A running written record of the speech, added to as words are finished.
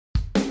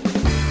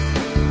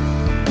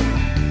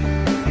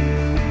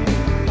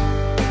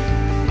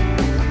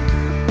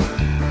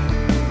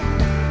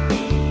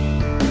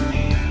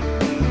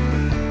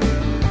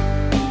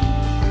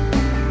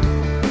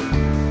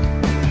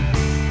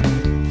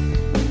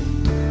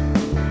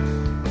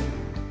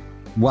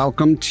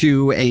Welcome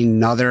to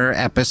another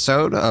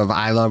episode of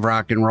I Love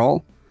Rock and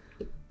Roll.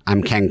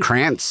 I'm Ken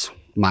Krantz.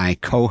 My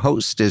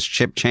co-host is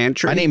Chip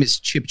Chantry. My name is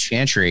Chip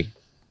Chantry.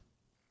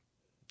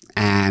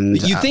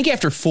 And you think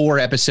after 4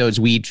 episodes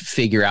we'd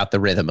figure out the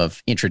rhythm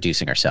of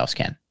introducing ourselves,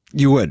 Ken?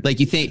 You would.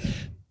 Like, you think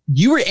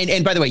you were,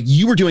 and by the way,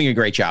 you were doing a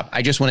great job.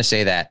 I just want to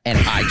say that. And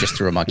I just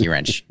threw a monkey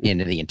wrench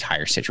into the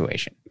entire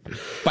situation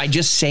by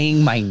just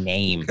saying my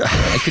name.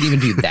 I couldn't even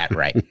do that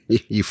right.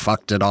 You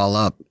fucked it all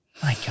up.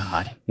 My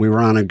God. We were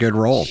on a good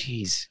roll.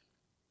 Jeez.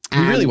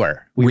 And we really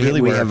were. We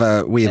really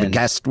were. We have a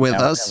guest with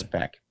us.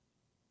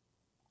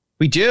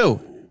 We do.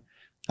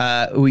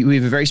 We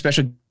have a very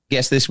special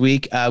guest this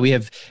week. We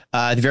have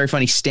the very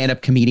funny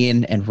stand-up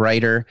comedian and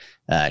writer.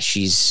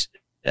 She's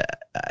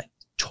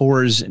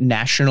tours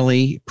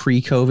nationally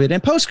pre-COVID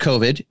and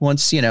post-COVID.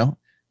 Once, you know,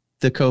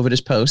 the COVID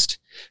is post.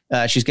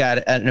 She's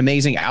got an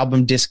amazing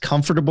album,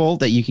 Discomfortable,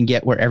 that you can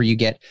get wherever you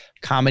get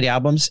comedy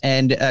albums.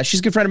 And she's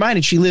a good friend of mine,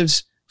 and she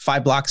lives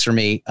 5 blocks from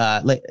me.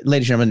 Ladies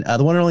and gentlemen,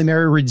 the one and only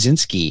Mary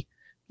Rudzinski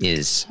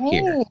is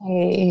here.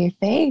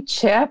 Hey,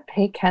 Chip.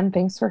 Hey, Ken.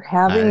 Thanks for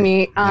having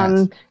me.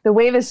 Yes. The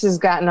way this has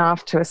gotten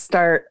off to a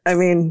start, I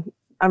mean,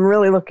 I'm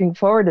really looking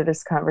forward to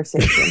this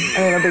conversation.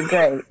 I mean, it'll be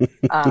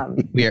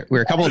great.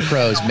 We're a couple of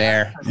pros,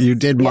 Mare. You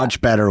did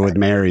much better with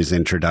Mary's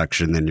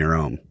introduction than your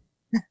own.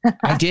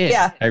 I did.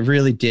 Yeah. I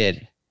really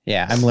did.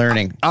 Yeah, I'm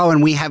learning. Oh,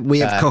 and we have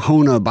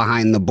Kahuna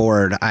behind the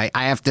board. I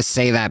have to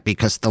say that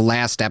because the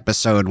last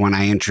episode when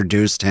I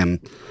introduced him,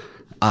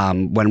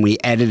 when we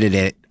edited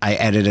it, I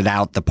edited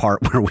out the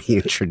part where we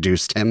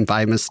introduced him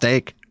by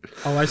mistake.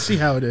 Oh, I see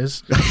how it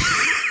is.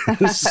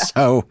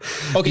 So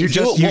okay,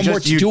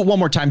 do it one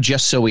more time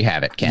just so we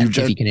have it, Ken,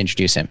 if you can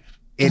introduce him.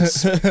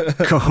 It's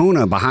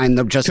Kahuna behind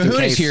the just Kahuna's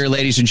in case. Here,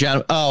 ladies and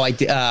gentlemen. Oh,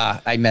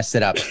 I messed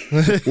it up.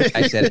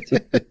 I said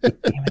it.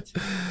 Damn it.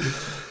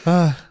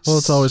 Well,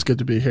 it's always good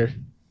to be here.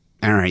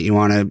 All right, you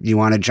want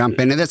to jump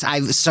into this?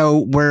 So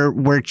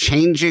we're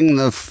changing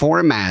the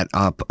format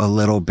up a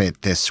little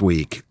bit this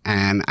week,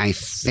 and I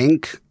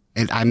think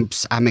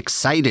I'm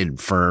excited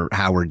for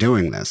how we're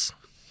doing this.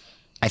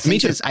 I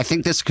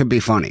think this could be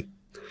funny.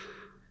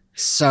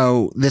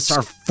 So this is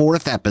our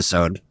 4th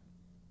episode.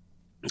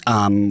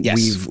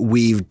 Yes.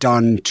 We've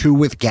done 2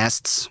 with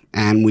guests,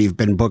 and we've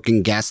been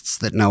booking guests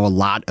that know a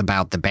lot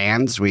about the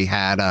bands. We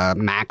had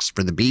Max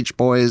for the Beach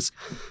Boys,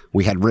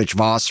 we had Rich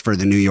Voss for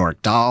the New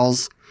York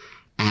Dolls,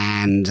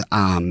 and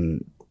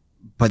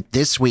but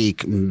this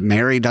week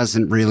Mary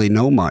doesn't really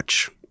know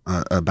much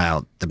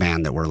about the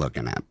band that we're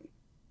looking at.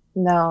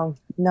 No,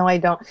 I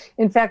don't.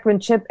 In fact, when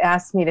Chip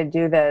asked me to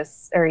do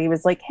this, or he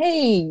was like,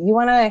 "Hey, you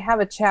want to have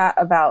a chat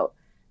about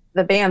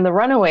the band, the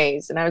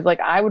Runaways?" And I was like,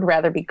 I would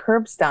rather be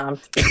curb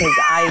stomped because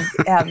I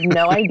have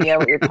no idea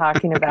what you're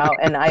talking about.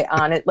 And I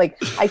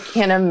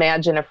can't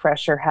imagine a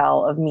fresher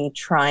hell of me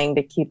trying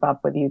to keep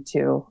up with you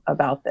two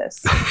about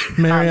this.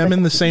 Mary, I'm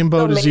in the same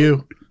boat as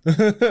you.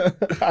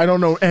 I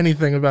don't know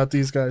anything about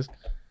these guys.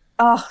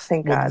 Oh,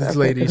 thank God. These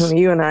ladies.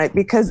 You and I,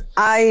 because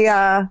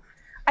I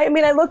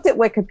mean, I looked at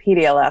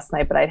Wikipedia last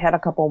night, but I'd had a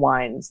couple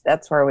wines.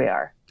 That's where we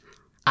are.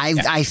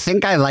 I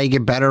think I like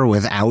it better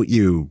without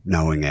you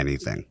knowing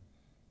anything.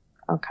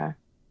 Okay.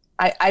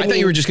 I thought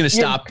you were just going to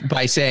stop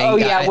by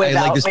saying, I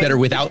like this better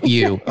without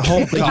you.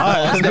 Oh,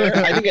 God.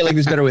 I think I like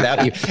this better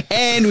without you.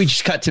 And we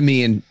just cut to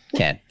me and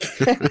Ken.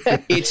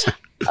 It's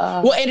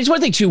well, and it's one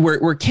thing, too,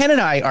 where Ken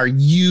and I are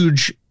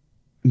huge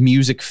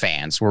music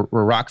fans. We're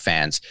rock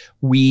fans.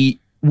 We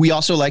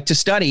also like to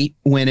study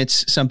when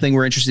it's something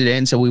we're interested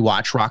in. So we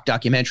watch rock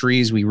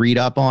documentaries. We read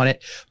up on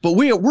it. But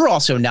we're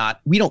also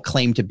we don't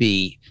claim to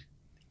be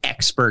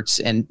experts,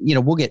 and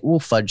we'll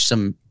fudge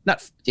some,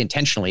 not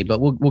intentionally, but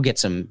we'll get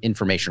some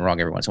information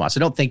wrong every once in a while. So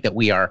don't think that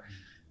we are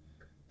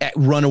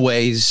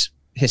Runaways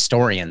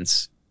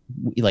historians,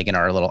 like in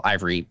our little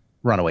ivory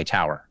runaway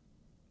tower.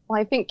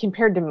 Well, I think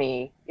compared to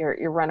me,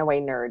 you're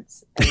runaway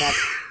nerds, and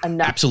that's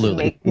enough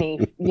Absolutely. to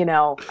make me,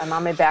 I'm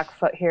on my back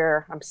foot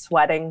here. I'm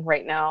sweating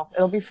right now.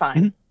 It'll be fine.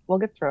 Mm-hmm. We'll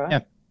get through it. Yeah.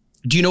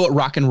 Do you know what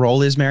rock and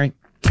roll is, Mary?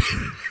 Do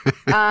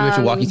we have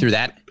to walk you through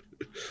that?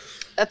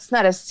 That's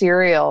not a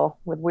cereal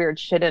with weird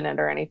shit in it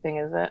or anything,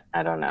 is it?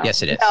 I don't know.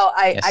 Yes, it is. No,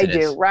 I do.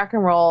 Is. Rock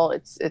and roll.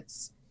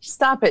 It's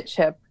stop it,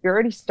 Chip. You're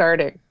already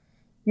starting.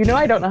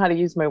 I don't know how to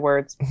use my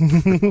words.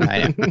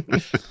 I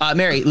know.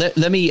 Mary,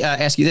 let me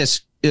ask you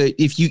this.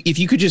 If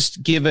you could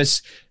just give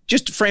us,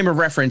 just frame of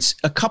reference,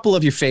 a couple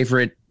of your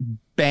favorite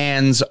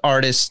bands,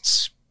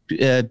 artists,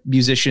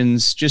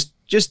 musicians, just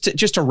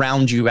to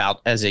round you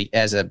out as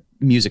a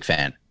music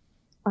fan.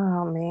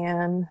 Oh,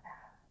 man.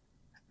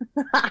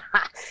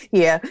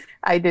 Yeah,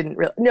 I didn't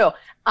really. No,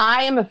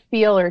 I am a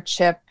feeler,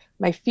 Chip.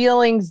 My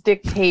feelings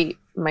dictate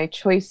my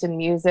choice in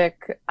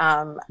music.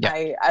 I'm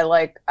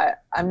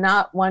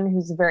not one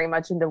who's very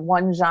much into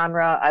one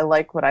genre. I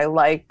like what I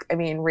like. I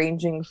mean,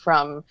 ranging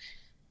from,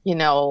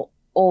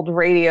 old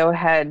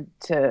Radiohead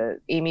to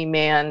Amy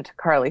Mann to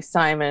Carly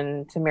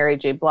Simon to Mary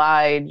J.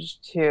 Blige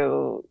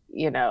to,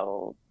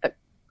 the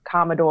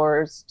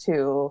Commodores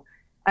to,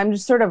 I'm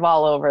just sort of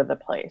all over the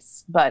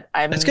place. But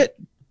That's good.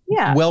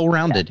 Yeah.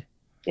 Well-rounded.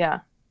 Yeah.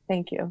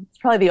 Thank you. It's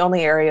probably the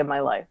only area of my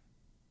life.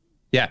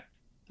 Yeah.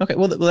 Okay.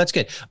 Well, that's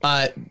good.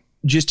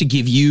 Just to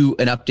give you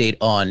an update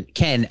on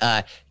Ken,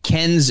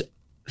 Ken's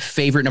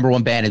favorite number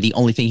one band and the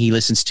only thing he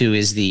listens to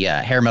is the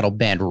hair metal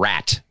band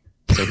Rat.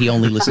 So he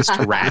only listens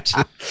to Rat.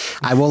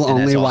 I will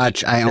only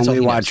watch. I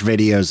only watch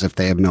videos if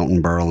they have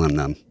Milton Berle in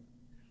them.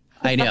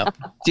 I know,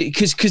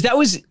 because that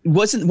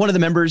wasn't one of the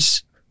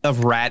members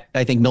of Rat.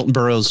 I think Milton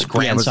Berle's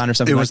grandson or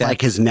something. It was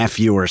like his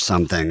nephew or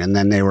something, and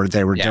then they were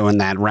doing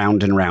that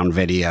round and round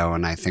video,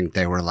 and I think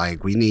they were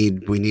like, we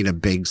need a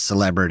big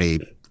celebrity,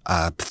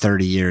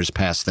 30 years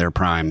past their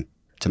prime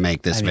to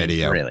make this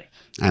video. Really?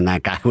 And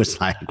that guy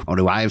was like, well,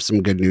 do I have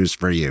some good news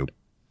for you?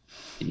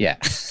 Yeah.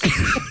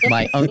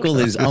 My uncle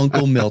is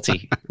Uncle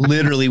Milty.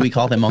 Literally, we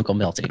call him Uncle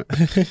Milty.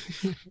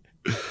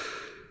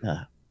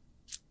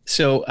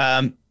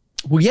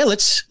 Well, yeah,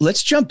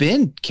 let's jump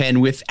in, Ken,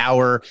 with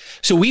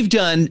so we've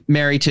done,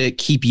 Mary, to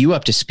keep you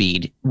up to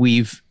speed.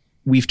 We've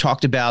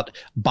talked about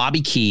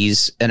Bobby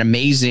Keys, an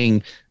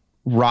amazing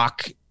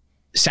rock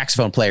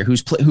saxophone player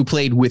who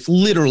played with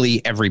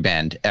literally every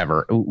band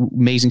ever.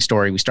 Amazing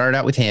story. We started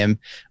out with him.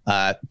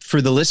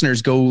 For the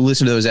listeners, go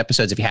listen to those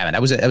episodes if you haven't.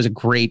 That was a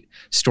great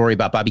story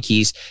about Bobby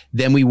Keys.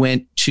 Then we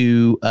went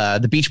to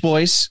the Beach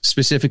Boys,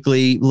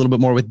 specifically a little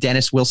bit more with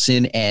Dennis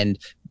Wilson and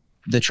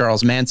the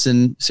Charles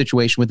Manson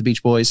situation with the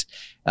Beach Boys.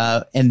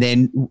 And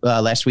then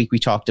last week we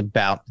talked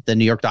about the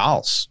New York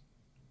Dolls.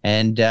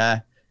 And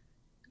I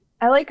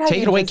like how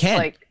take it away,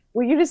 Ken.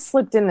 Well, you just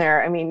slipped in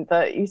there. I mean,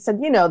 you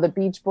said, the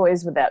Beach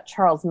Boys with that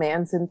Charles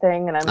Manson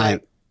thing. And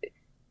I'm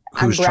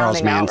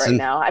browning out right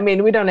now. I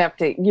mean, we don't have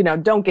to,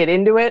 don't get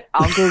into it.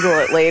 I'll Google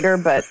it later,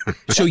 but.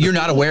 So you're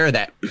not aware of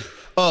that?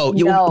 Oh,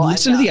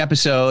 listen to the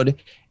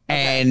episode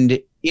and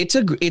it's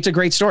a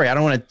great story. I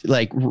don't want to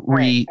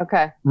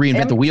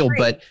reinvent the wheel,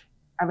 but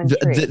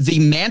the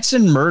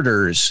Manson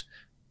murders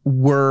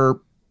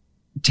were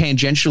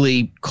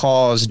tangentially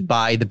caused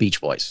by the Beach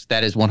Boys.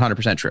 That is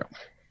 100% true.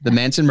 The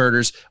Manson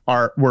murders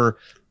were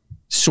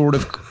sort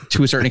of,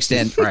 to a certain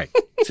extent,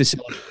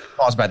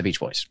 caused by the Beach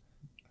Boys.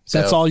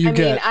 So that's all you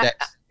get.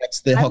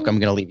 That's the hook I'm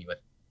going to leave you with.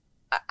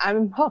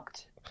 I'm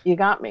hooked. You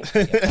got me.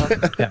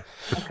 Yeah.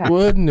 Okay.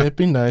 Wouldn't it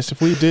be nice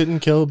if we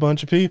didn't kill a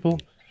bunch of people?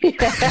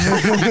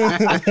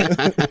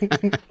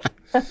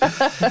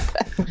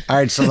 All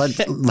right, so let's.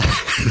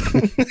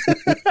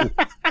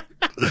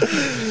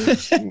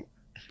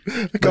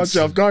 I caught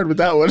you off guard with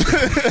that one.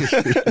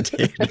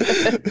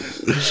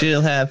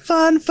 She'll have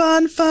fun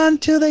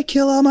till they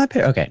kill all my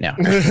parents. Okay, now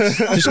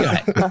just go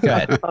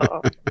ahead.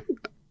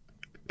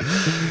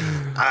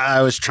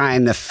 I was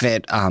trying to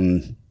fit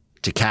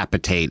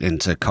decapitate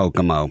into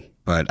Kokomo,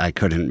 but I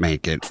couldn't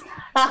make it.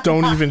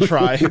 Don't even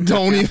try.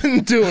 Don't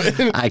even do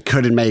it. I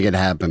couldn't make it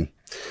happen.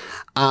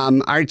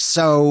 All right,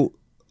 so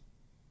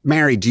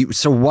Mary,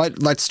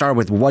 let's start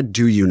with, what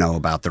do you know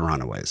about the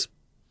Runaways?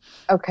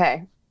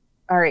 Okay.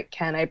 All right,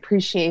 Ken, I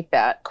appreciate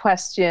that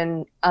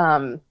question.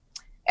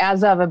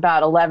 As of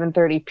about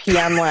 11:30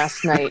 p.m.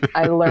 last night,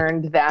 I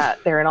learned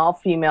that they're an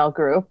all-female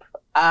group.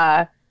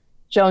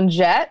 Joan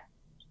Jett,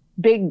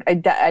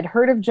 I'd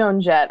heard of Joan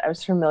Jett. I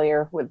was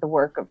familiar with the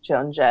work of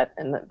Joan Jett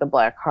and the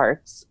Black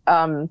Hearts.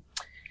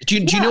 Do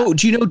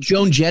you know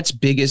Joan Jett's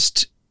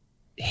biggest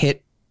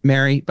hit,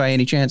 Mary, by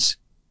any chance?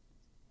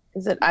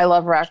 Is it I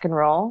Love Rock and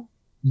Roll?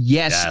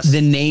 Yes.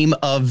 The name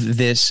of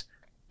this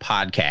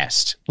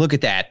podcast. Look at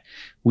that.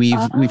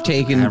 We've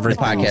taken the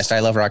podcast I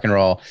Love Rock and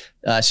Roll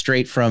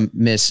straight from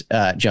Miss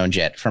Joan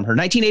Jett from her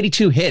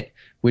 1982 hit,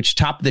 which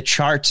topped the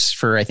charts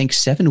for I think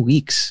 7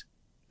 weeks.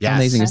 Yes. How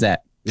amazing is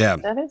that? Yeah,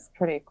 that is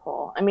pretty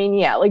cool. I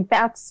mean,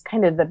 that's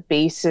kind of the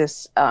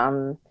basis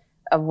of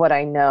what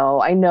I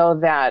know. I know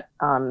that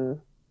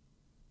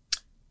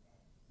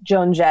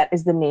Joan Jett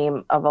is the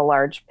name of a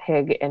large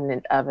pig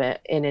in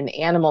an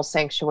animal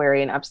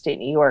sanctuary in upstate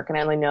New York, and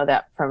I only know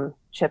that from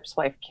Chip's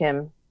wife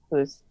Kim.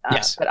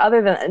 Yes. But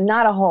other than,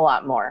 not a whole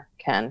lot more,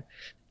 Ken.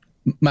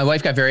 My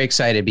wife got very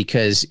excited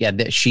because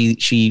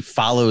she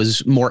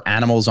follows more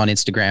animals on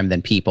Instagram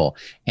than people,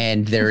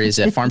 and there is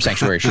a farm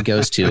sanctuary she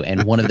goes to,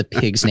 and one of the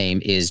pigs'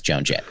 name is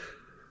Joan Jett.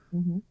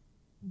 Mm-hmm.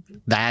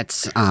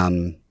 That's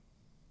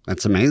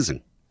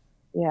amazing.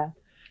 Yeah.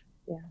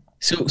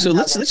 So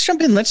let's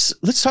jump in.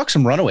 Let's talk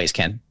some Runaways,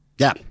 Ken.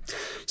 Yeah.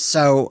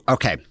 So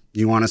okay,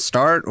 you want to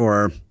start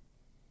or?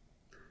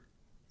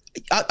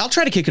 I'll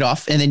try to kick it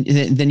off, and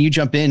then you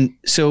jump in.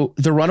 So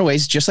the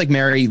Runaways, just like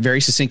Mary very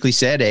succinctly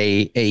said,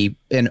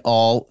 an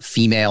all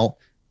female,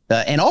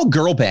 an all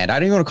girl band. I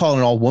don't even want to call it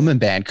an all woman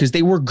band because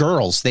they were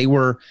girls. They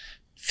were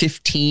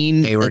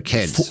 15. They were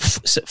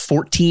kids.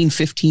 14,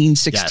 15,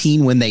 16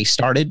 yes. when they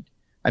started.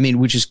 I mean,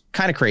 which is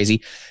kind of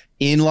crazy.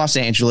 In Los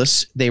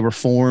Angeles, they were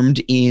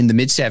formed in the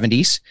mid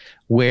 70s,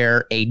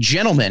 where a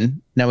gentleman,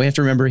 now we have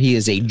to remember he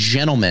is a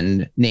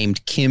gentleman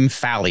named Kim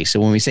Fowley. So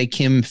when we say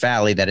Kim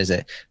Fowley, that is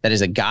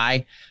a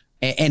guy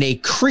and a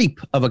creep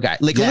of a guy,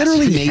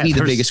 literally maybe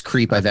the biggest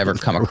creep I've ever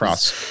come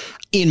across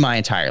in my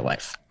entire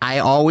life. I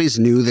always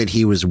knew that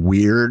he was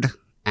weird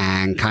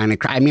and kind of,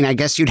 I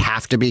guess you'd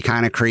have to be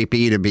kind of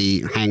creepy to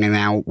be hanging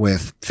out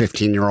with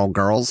 15-year-old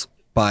girls,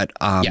 but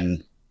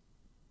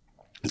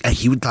And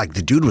he would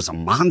the dude was a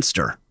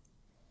monster.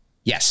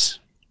 Yes.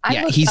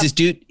 I He's this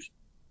dude.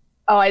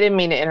 Oh, I didn't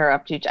mean to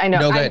interrupt you. I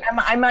know. No,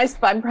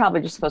 I'm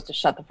probably just supposed to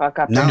shut the fuck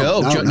up.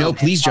 No,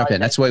 please jump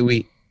in. That's why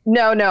we.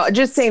 No.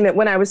 Just saying that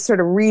when I was sort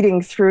of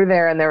reading through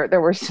there, and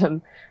there were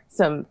some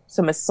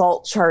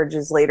assault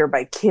charges later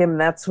by Kim.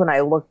 That's when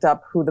I looked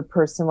up who the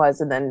person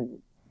was, and then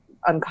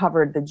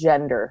uncovered the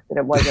gender, that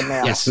it was a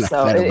male. Yes,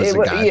 so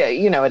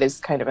it is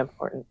kind of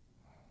important.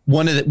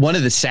 One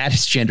of the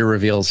saddest gender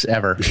reveals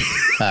ever.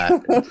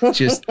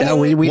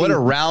 We what a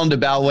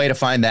roundabout way to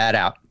find that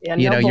out. Yeah,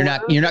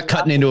 you're not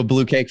cutting into a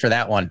blue cake for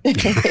that one. We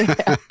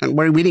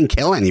didn't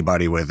kill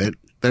anybody with it.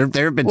 There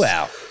have been.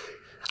 Well,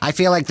 I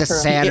feel like the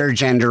sadder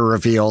gender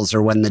reveals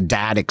are when the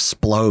dad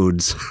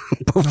explodes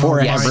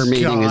before ever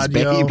meeting his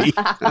baby.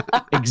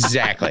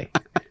 Exactly.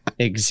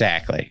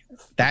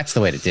 That's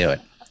the way to do it.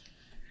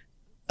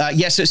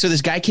 So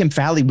this guy, Kim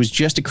Fowley, was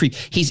just a creep.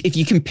 If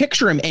you can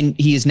picture him, and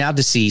he is now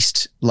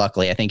deceased,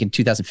 luckily, I think in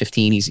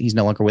 2015, he's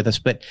no longer with us,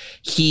 but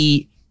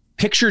he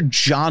pictured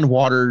John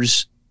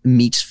Waters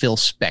meets Phil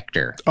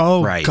Spector.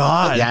 Oh, right.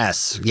 God.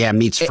 Yes. Yeah,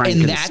 meets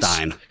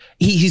Frankenstein.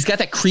 He's got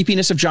that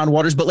creepiness of John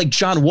Waters, but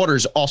John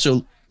Waters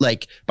also,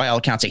 by all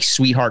accounts, a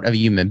sweetheart of a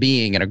human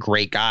being and a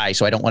great guy.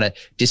 So I don't want to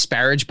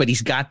disparage, but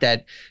he's got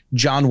that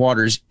John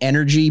Waters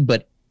energy,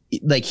 but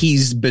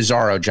he's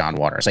bizarro John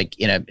Waters,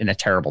 in a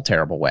terrible,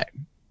 terrible way.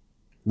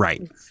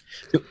 Right.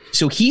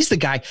 So he's the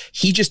guy,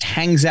 he just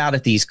hangs out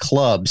at these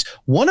clubs.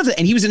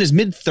 And he was in his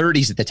mid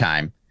 30s at the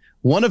time.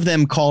 One of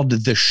them called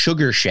the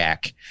Sugar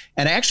Shack.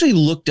 And I actually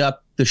looked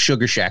up the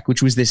Sugar Shack,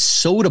 which was this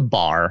soda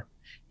bar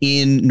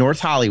in North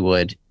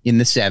Hollywood in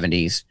the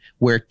 70s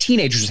where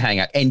teenagers hang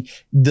out. And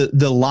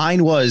the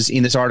line was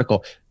in this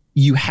article,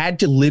 you had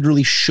to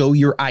literally show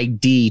your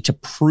ID to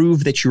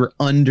prove that you were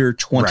under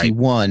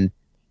 21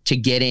 to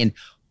get in,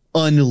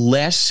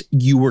 unless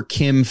you were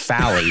Kim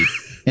Fowley.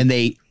 And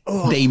they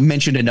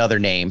mentioned another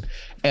name,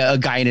 a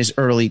guy in his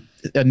early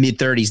mid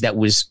 30s that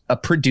was a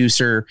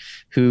producer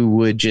who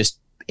would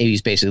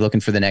he's basically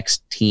looking for the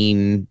next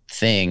teen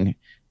thing.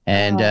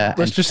 And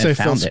let's just say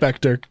Phil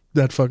Spector,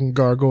 that fucking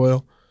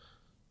gargoyle.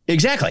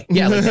 Exactly.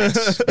 Yeah.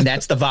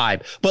 That's the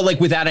vibe, but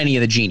without any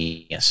of the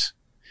genius.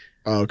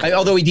 Okay.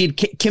 Although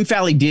Kim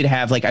Fowley did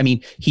have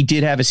he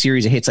did have a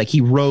series of hits.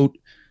 He wrote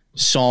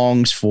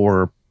songs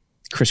for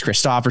Chris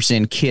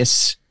Christopherson,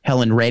 Kiss,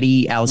 Helen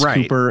Reddy, Alice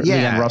Cooper,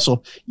 Leanne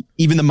Russell,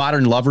 even the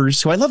Modern Lovers.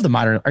 So I love the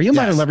Modern. Are you a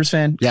Modern Lovers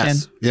fan?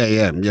 Yes. Ken?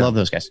 Yeah. Love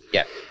those guys.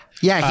 Yeah.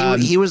 Yeah.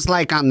 He was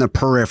on the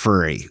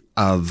periphery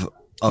of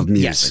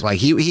music. Yes.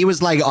 He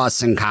was like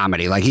us in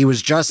comedy. He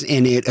was just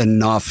in it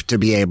enough to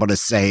be able to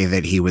say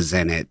that he was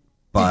in it,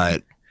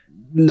 but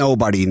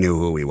nobody knew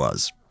who he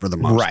was for the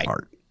most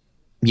part.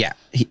 Yeah.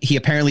 He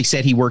apparently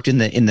said he worked in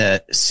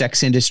the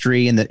sex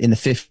industry in the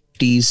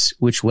 50s,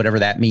 which whatever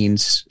that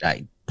means.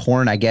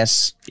 Porn, I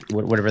guess,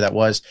 whatever that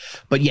was.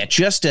 But yeah,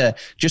 just a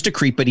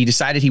creep. But he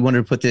decided he wanted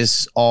to put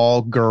this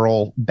all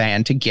girl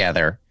band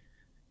together.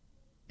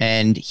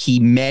 And he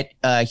met,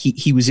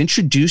 he was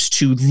introduced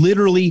to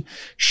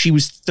she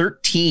was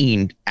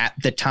 13 at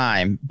the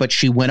time, but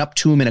she went up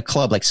to him in a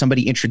club,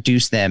 somebody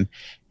introduced them.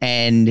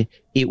 And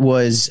it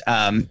was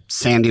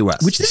Sandy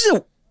West. Which this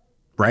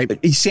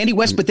is Sandy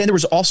West. But then there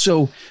was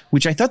also,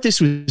 which I thought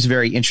this was a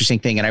very interesting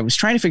thing. And I was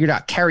trying to figure it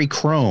out. Carrie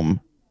Crome,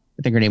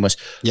 I think her name was,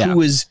 who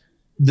was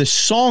the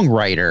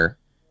songwriter,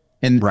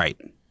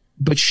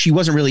 but she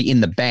wasn't really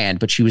in the band,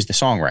 but she was the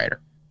songwriter.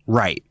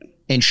 Right.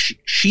 And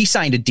she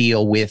signed a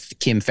deal with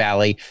Kim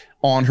Fowley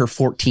on her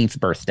 14th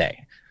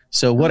birthday.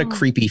 So what a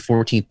creepy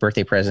 14th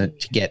birthday present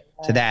to get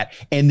to that.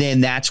 And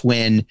then that's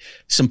when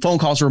some phone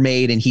calls were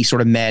made and he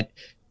sort of met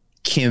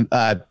Kim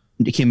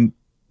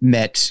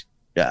met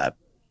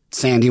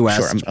Sandy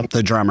West,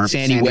 the drummer,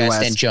 Sandy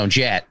West and Joan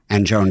Jett.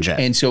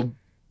 And so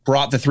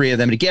brought the three of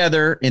them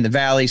together in the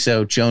Valley.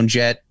 So Joan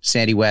Jett,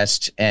 Sandy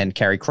West, and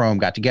Carrie Crome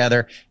got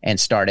together and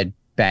started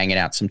banging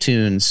out some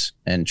tunes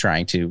and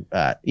trying to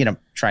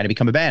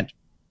become a band.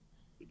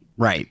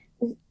 Right.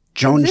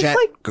 Joan Jett.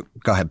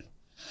 Go ahead.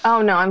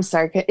 Oh no, I'm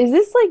sorry. Is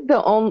this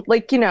the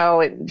only,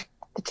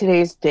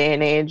 today's day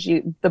and age,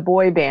 the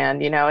boy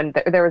band, and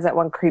there was that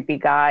one creepy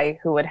guy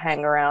who would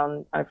hang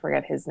around. I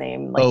forget his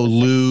name.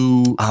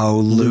 Lou.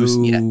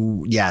 Lou. Yeah.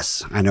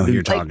 Yes, I know who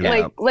you're talking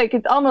about.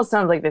 It almost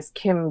sounds like this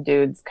Kim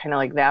dude's kind of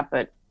like that,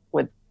 but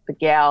with the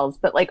gals.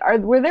 But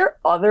were there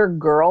other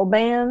girl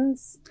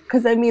bands?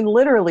 Because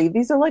literally,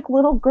 these are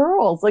little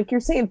girls. You're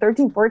saying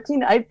 13,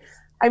 14. I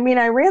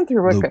ran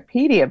through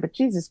Wikipedia, but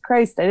Jesus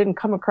Christ, I didn't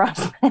come across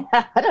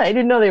that. I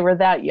didn't know they were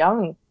that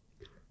young.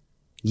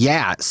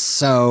 Yeah.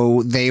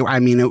 So it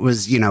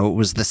was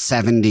the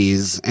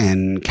 70s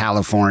in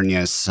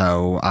California.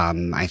 So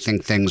I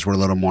think things were a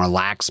little more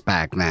lax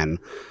back then.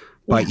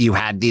 But you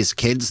had these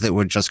kids that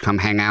would just come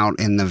hang out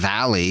in the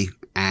Valley,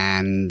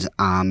 and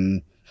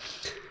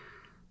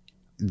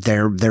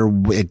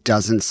it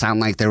doesn't sound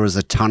like there was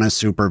a ton of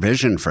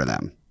supervision for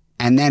them.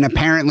 And then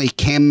apparently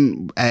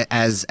Kim,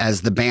 as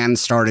the band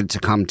started to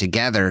come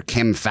together,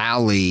 Kim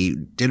Fowley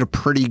did a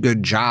pretty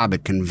good job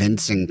at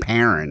convincing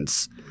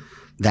parents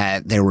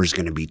that there was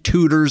going to be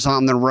tutors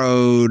on the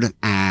road,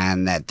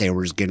 and that they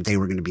were going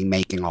to be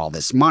making all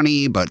this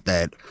money, but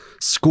that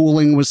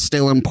schooling was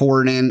still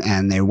important,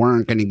 and they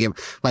weren't going to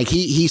give, like,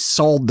 he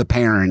sold the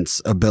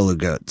parents a bill of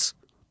goods.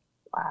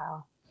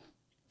 Wow.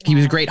 He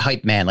was a great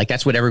hype man. Like,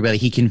 that's what everybody,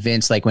 he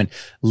convinced, like when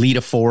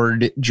Lita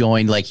Ford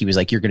joined, like he was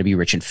like, you're going to be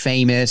rich and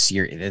famous.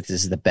 This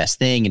is the best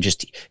thing. And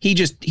he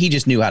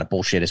just knew how to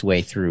bullshit his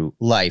way through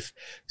life.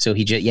 So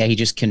he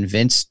just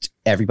convinced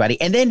everybody.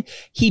 And then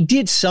he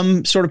did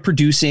some sort of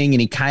producing, and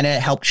he kind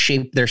of helped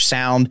shape their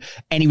sound.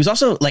 And he was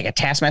also like a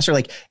taskmaster.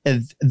 Like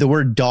the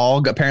word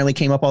dog apparently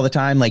came up all the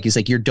time. Like, he's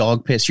like, your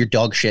dog piss, your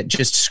dog shit,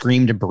 just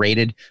screamed and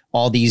berated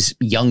all these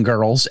young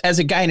girls as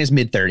a guy in his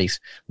mid-30s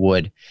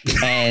would.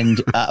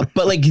 And,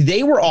 but like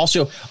they were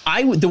also,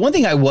 the one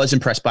thing I was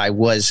impressed by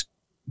was,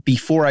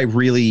 before I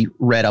really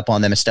read up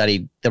on them and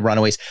studied the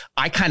Runaways,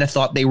 I kind of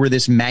thought they were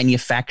this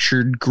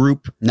manufactured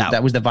group. No.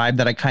 That was the vibe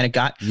that I kind of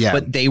got. Yeah.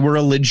 But they were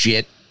a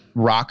legit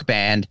rock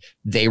band.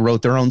 They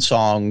wrote their own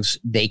songs.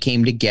 They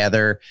came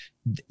together.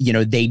 You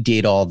know, they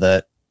did all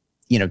the,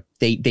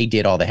 they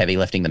did all the heavy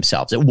lifting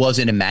themselves. It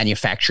wasn't a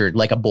manufactured,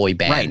 like a boy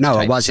band. Right. No,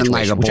 it wasn't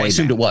like a boy band. I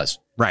assumed it was.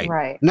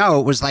 Right. No,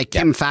 it was like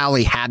Tim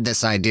Fowley had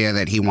this idea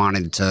that he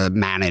wanted to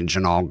manage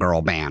an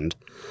all-girl band.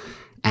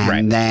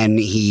 And then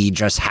he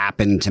just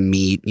happened to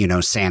meet,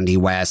 Sandy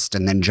West,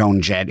 and then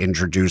Joan Jett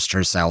introduced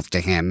herself to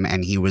him.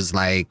 And he was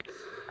like,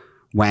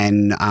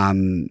 when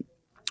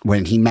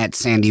he met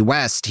Sandy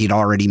West, he'd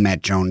already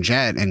met Joan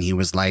Jett, and he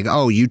was like,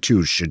 oh, you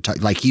two should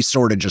like, he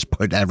sort of just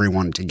put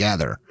everyone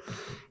together.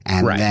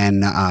 And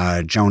then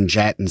Joan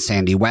Jett and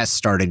Sandy West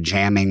started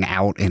jamming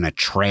out in a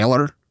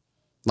trailer,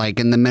 like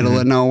in the middle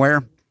of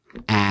nowhere.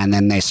 And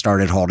then they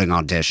started holding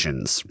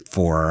auditions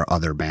for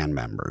other band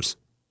members.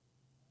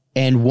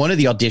 And one of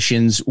the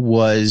auditions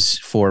was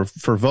for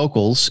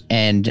vocals,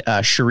 and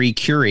Cherie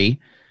Curie,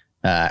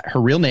 her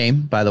real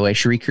name, by the way,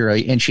 Cherie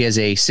Curie, and she has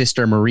a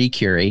sister, Marie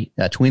Curie,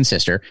 a twin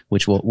sister,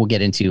 which we'll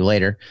get into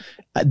later.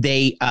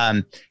 They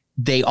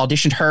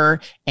auditioned her,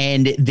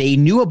 and they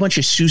knew a bunch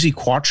of Suzi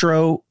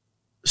Quatro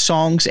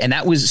songs, and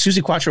that was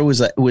Suzi Quatro was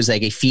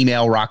like a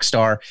female rock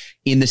star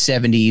in the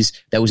 70s.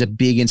 That was a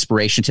big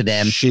inspiration to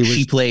them.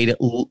 She played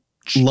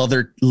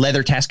Leather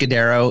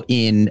Tascadero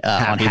in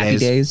on Happy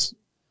Days.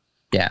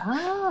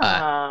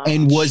 Yeah.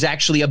 And was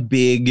actually a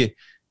big,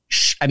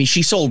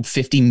 she sold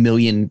 50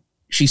 million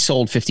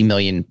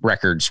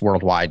records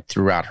worldwide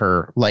throughout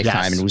her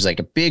lifetime, and was like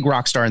a big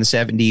rock star in the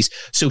 70s.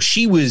 So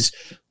she was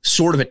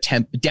sort of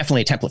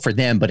definitely a template for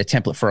them, but a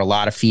template for a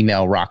lot of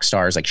female rock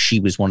stars. Like, she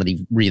was one of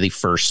the really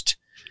first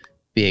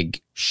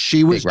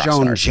she was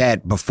Joan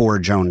Jett before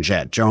Joan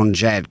Jett. Joan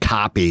Jett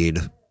copied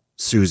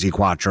Suzi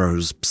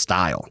Quatro's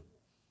style.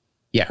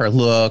 Yeah, her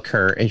look,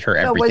 her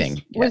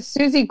everything. Was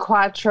Suzi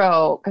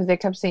Quatro, because they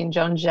kept saying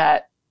Joan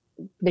Jett,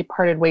 they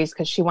parted ways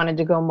because she wanted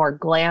to go more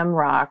glam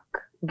rock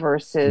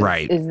versus,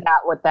 is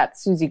that what that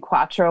Suzi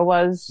Quatro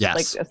was? Yes.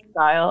 Like a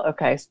style?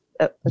 Okay.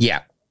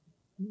 Yeah.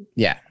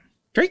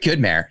 Very good,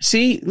 Mare.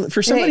 See,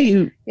 for somebody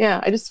who...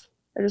 Yeah, I just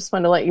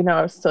wanted to let you know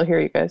I was still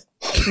here, you guys.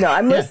 No,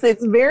 I'm listening.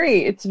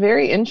 It's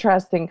very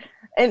interesting.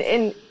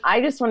 And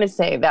I just want to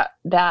say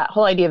that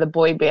whole idea of the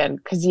boy band,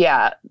 because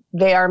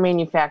they are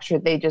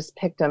manufactured. They just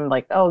picked them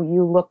like, oh,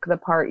 you look the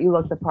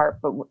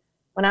part. But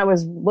when I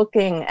was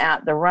looking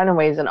at the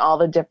Runaways and all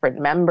the different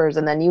members,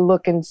 and then you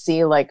look and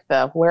see like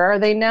where are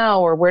they now,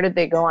 or where did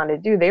they go on to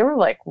do? They were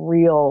like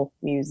real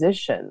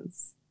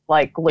musicians,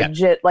 like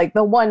legit. Like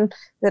the one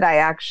that I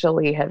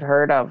actually had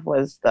heard of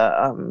was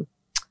the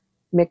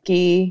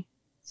Mickey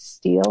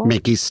Steele.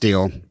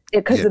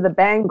 Because of the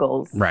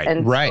Bangles. Right.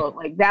 And so,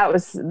 like, that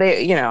was,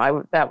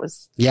 that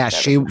was. Yeah,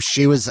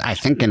 she was, I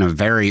think, in a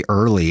very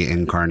early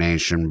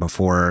incarnation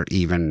before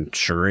even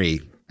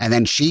Cherie. And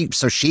then she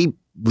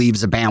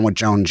leaves a band with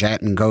Joan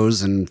Jett and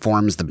goes and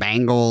forms the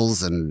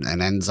Bangles and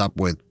ends up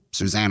with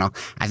Susanna.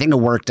 I think it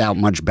worked out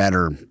much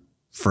better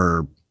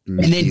for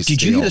Mickey And then did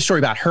Steele. you hear the story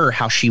about her,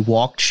 how she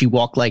walked? She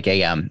walked like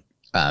a,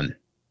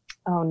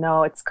 Oh,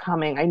 no, it's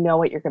coming. I know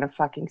what you're going to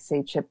fucking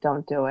say, Chip.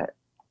 Don't do it.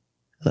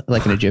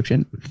 Like an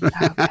Egyptian. Oh,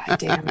 God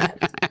damn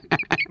it.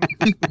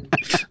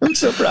 I'm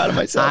so proud of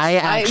myself.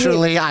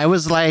 I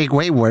was like,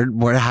 wait,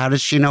 where how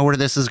does she know where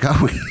this is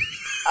going?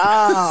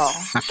 Oh,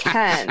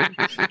 Ken,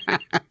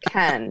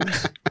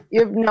 you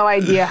have no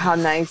idea how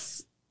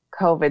nice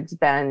COVID's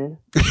been,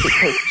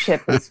 because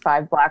Chip is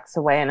 5 blocks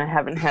away and I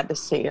haven't had to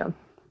see him.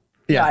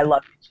 Yeah, no, I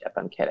love you, Chip.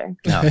 I'm kidding.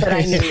 No. But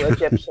I knew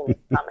Egyptian was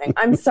coming.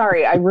 I'm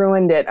sorry. I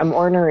ruined it. I'm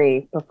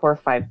ornery before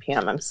 5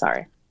 p.m. I'm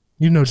sorry.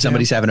 You know,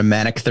 somebody's having a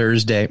manic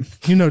Thursday.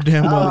 You know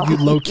damn well you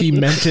low-key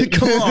meant it.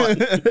 Come on.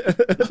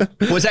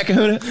 What's that,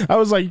 Kahuna? I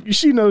was like,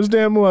 she knows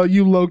damn well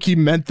you low-key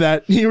meant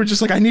that. You were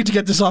just like, I need to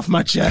get this off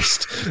my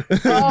chest.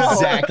 Oh.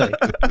 Exactly.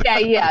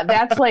 Yeah.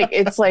 That's like,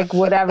 it's like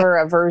whatever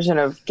a version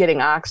of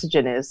getting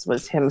oxygen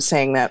was him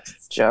saying that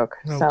joke.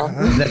 Oh, so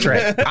God. That's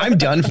right. I'm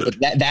done.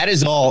 That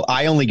is all.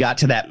 I only got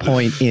to that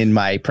point in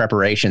my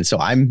preparation. So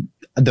I'm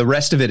The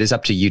rest of it is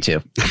up to you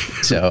two.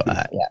 So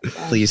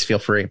please feel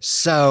free.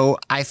 So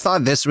I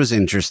thought this was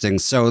interesting.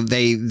 So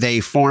they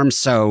form.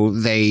 So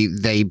they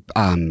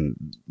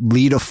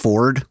Lita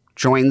Ford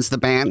joins the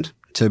band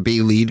to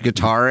be lead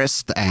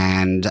guitarist,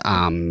 and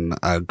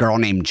a girl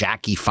named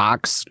Jackie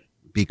Fox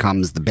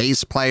becomes the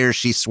bass player.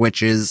 She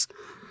switches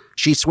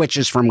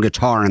from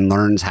guitar and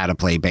learns how to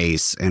play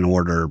bass in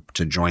order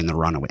to join the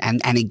Runaway.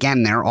 And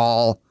again, they're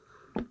all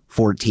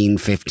 14,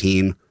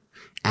 15.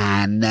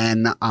 And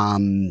then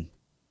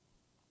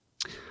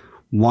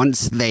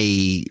once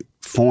they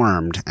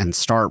formed and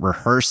start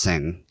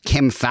rehearsing,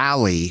 Kim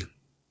Fowley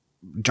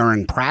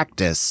during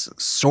practice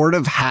sort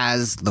of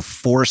has the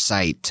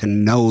foresight to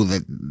know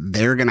that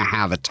they're going to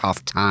have a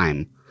tough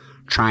time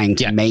trying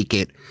to make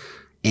it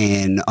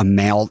in a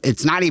male.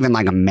 It's not even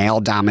like a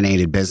male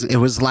dominated business. It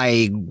was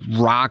like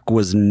rock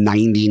was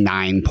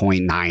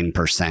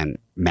 99.9%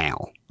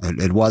 male.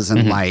 It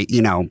wasn't like,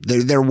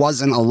 there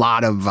wasn't a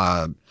lot of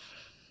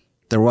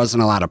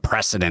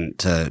precedent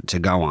to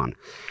go on.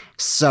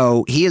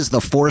 So he has the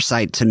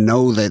foresight to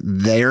know that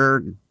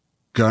they're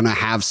going to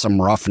have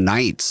some rough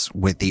nights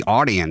with the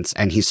audience.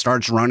 And he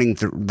starts running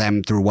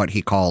them through what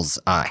he calls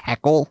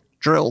heckle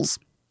drills.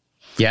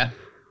 Yeah.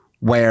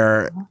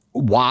 Where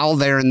while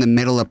they're in the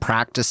middle of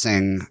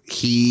practicing,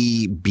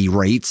 he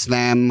berates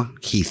them.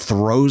 He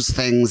throws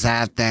things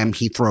at them.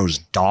 He throws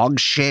dog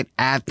shit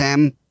at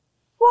them.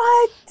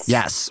 What?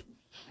 Yes.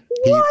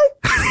 What?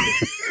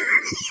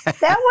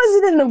 That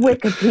wasn't in the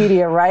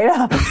Wikipedia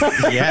write-up.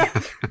 Yeah.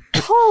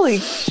 Holy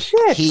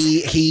shit.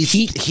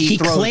 He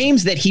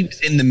claims that he was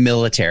in the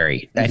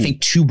military. I think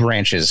 2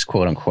 branches,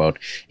 quote unquote.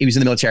 He was in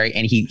the military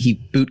and he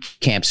boot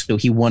camps, so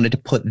he wanted to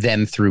put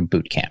them through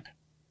boot camp.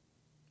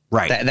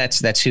 Right.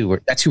 That's who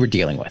we're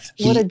dealing with.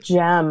 What a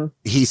gem.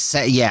 He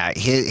said, yeah,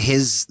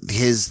 his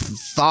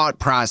thought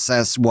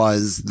process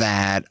was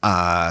that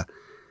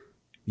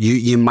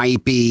you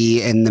might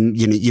be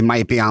you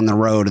might be on the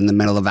road in the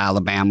middle of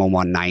Alabama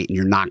one night and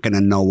you're not going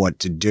to know what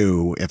to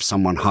do if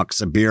someone hucks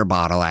a beer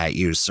bottle at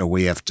you. So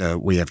we have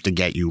to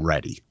get you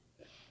ready.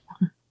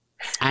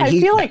 And I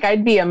feel like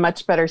I'd be a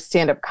much better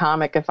stand-up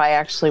comic if I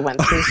actually went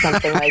through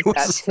something like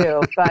that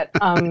too. But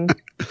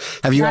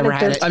have you ever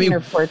had 13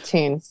 or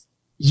 14?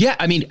 Yeah,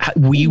 I mean,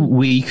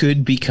 we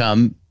could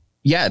become,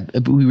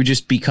 we would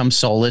just become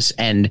soulless.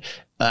 And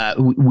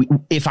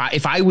if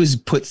I was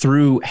put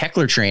through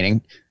heckler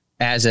training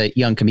as a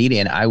young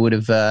comedian, I would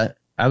have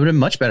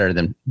much better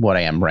than what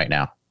I am right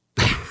now.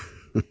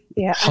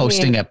 Yeah,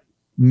 hosting a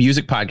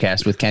music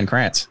podcast with Ken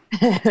Krantz.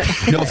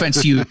 No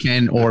offense to you,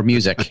 Ken, or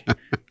music.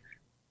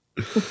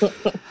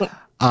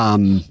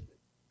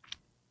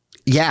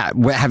 Yeah.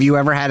 Have you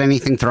ever had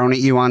anything thrown at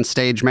you on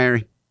stage,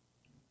 Mary?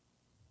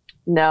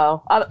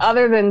 No,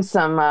 other than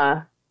some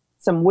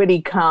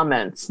witty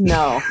comments.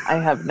 No, I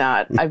have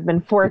not. I've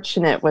been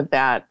fortunate with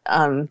that.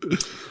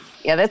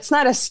 That's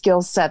not a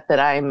skill set that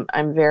I'm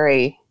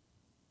very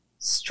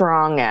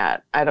strong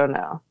at. I don't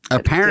know.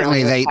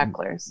 Apparently they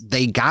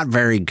got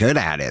very good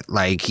at it.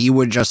 Like he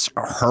would just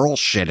hurl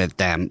shit at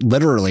them,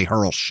 literally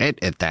hurl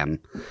shit at them.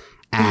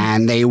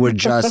 And they would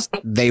just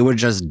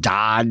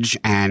dodge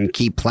and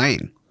keep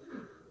playing.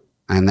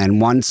 And then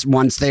once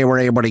they were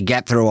able to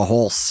get through a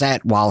whole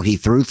set while he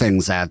threw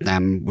things at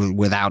them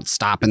without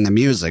stopping the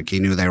music, he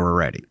knew they were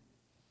ready.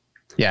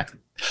 Yeah.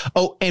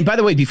 Oh, and by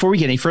the way, before we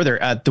get any further,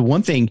 the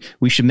one thing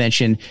we should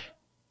mention,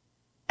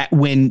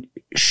 when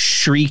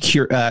Cherie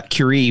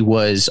Currie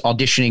was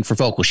auditioning for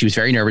vocal, she was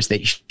very nervous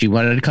that she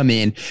wanted to come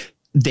in.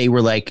 They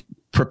were like,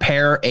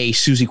 prepare a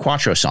Suzi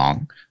Quatro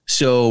song.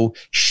 So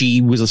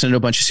she was listening to a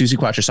bunch of Suzi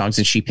Quatro songs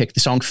and she picked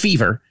the song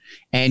Fever.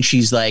 And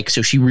she's like,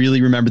 so she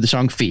really remembered the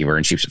song Fever,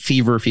 and she was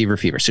Fever, Fever,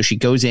 Fever. So she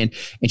goes in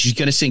and she's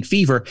going to sing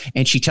Fever,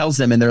 and she tells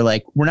them, and they're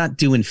like, we're not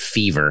doing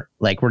Fever.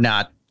 Like, we're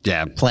not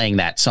playing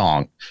that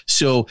song.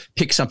 So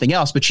pick something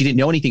else, but she didn't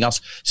know anything else.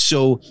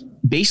 So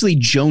basically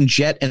Joan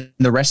Jett and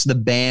the rest of the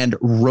band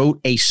wrote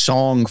a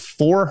song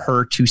for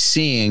her to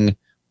sing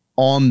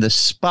on the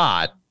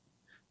spot,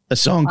 a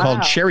song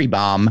called Cherry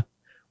Bomb,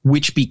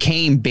 which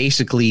became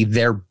basically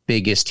their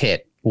biggest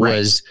hit,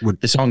 was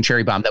the song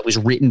Cherry Bomb that was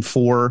written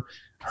for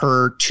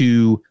her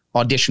to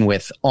audition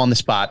with on the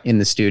spot in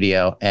the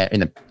studio,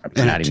 in a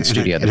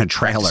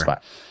trailer.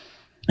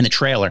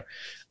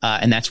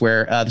 And that's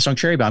where the song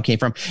Cherry Bomb came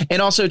from. And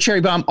also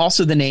Cherry Bomb,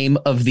 also the name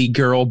of the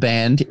girl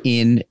band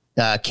in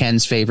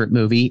Ken's favorite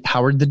movie,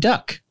 Howard the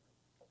Duck.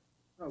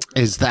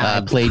 Is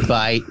that played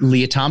by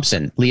Leah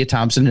Thompson? Leah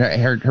Thompson,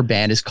 her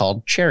band is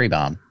called Cherry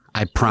Bomb.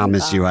 I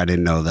promise you, I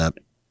didn't know that.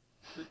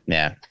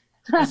 Yeah.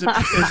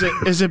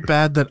 Is it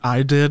bad that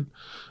I did?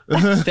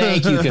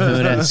 Thank you,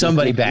 Kahuna.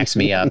 Somebody backs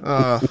me up.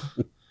 I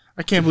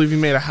can't believe you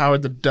made a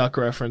Howard the Duck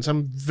reference.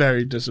 I'm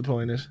very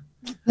disappointed.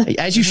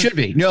 As you should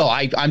be. No,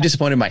 I'm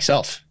disappointed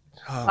myself.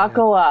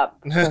 Buckle up.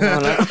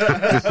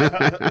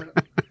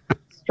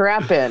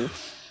 Strap in.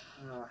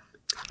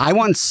 I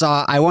once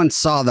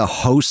saw the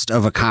host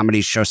of a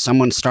comedy show.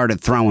 Someone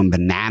started throwing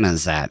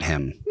bananas at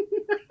him.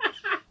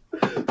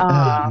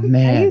 Oh,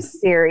 man. Are you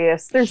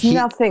serious? There's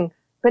nothing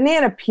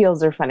Banana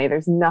peels are funny.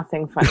 There's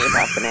nothing funny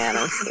about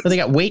bananas. But they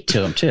got weight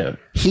to them too.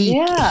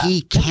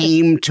 He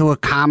came to a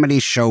comedy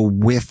show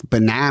with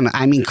banana.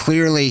 I mean,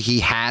 clearly he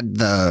had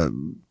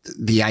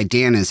the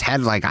idea in his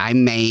head, like, I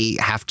may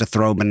have to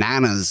throw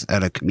bananas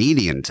at a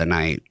comedian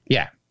tonight.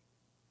 Yeah.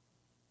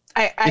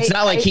 It's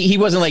not like he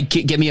wasn't like,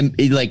 give me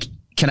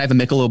can I have a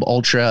Michelob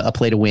Ultra, a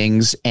plate of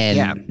wings,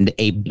 and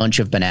a bunch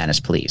of bananas,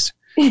 please?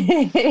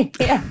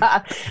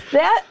 Yeah,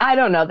 that I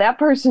don't know. That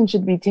person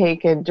should be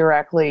taken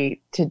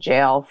directly to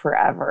jail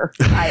forever.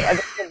 I'm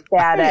a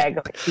bad egg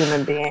of a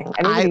human being.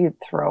 I didn't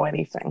throw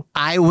anything.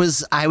 I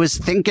was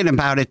thinking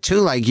about it too.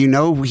 Like,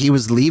 he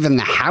was leaving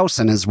the house,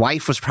 and his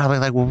wife was probably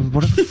like, "Well,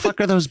 what the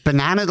fuck are those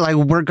bananas? Like,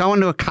 we're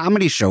going to a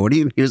comedy show."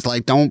 He was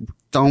like, "Don't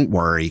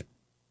worry.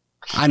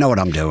 I know what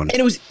I'm doing." And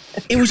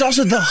it was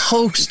also the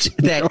host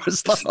that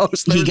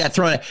he got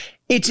thrown at.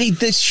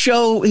 This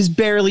show has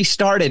barely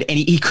started, and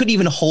he couldn't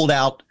even hold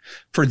out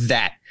for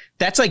that.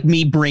 That's like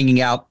me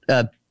bringing out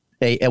a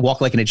Walk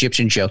Like an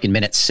Egyptian joke in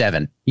minute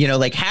 7.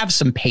 Like, have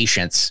some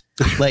patience.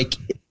 Like,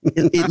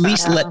 at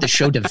least let the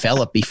show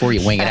develop before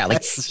you wing it out.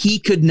 Like, he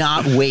could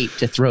not wait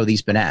to throw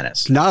these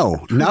bananas.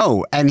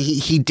 No. And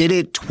he did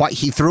it twice.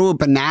 He threw a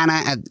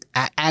banana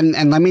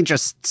and let me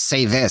just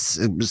say this.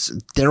 It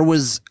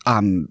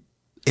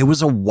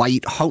was a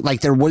white host.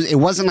 Like, it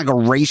wasn't like a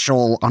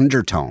racial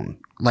undertone.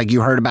 Like,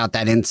 you heard about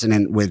that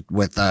incident with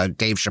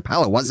Dave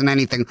Chappelle. It wasn't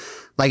anything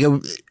like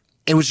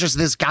it was just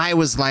this guy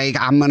was like,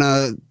 I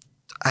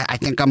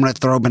think I'm going to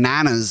throw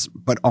bananas,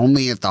 but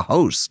only at the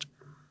host.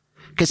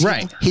 Because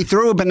he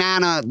threw a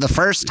banana the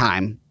first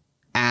time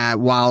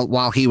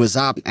while he was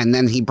up, and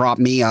then he brought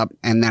me up,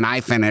 and then I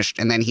finished,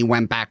 and then he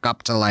went back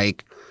up to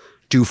like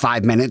do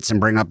 5 minutes and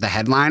bring up the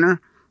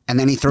headliner, and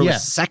then he threw a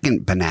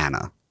second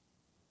banana.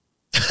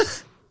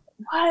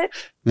 What?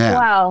 Yeah.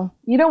 Wow.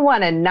 You don't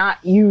want to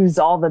not use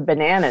all the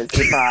bananas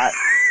you brought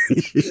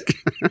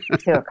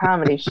to a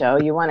comedy show.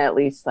 You want to at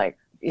least, like,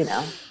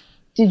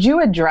 Did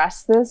you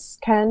address this,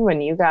 Ken,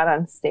 when you got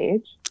on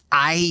stage?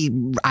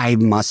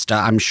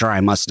 I'm sure I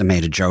must have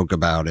made a joke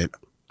about it.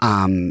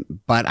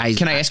 But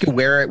can I ask you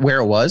where it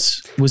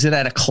was? Was it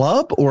at a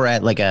club or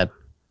at like a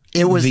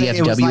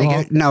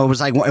VFW?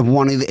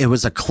 It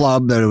was a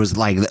club that it was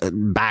like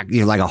back,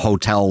 like a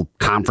hotel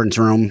conference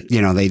room.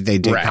 They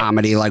did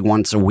comedy like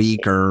once a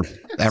week or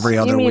every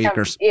other week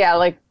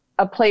like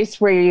a place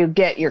where you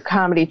get your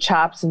comedy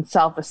chops and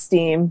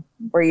self-esteem,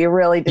 where you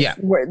really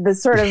where the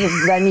sort of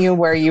venue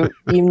where you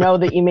know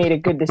that you made a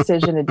good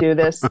decision to do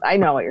this. I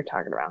know what you're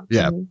talking about.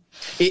 Yeah.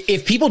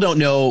 If people don't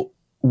know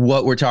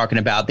what we're talking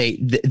about,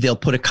 they'll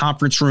put a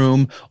conference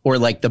room or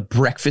like the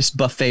breakfast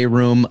buffet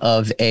room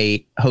of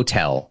a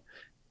hotel,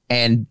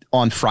 and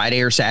on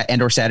Friday or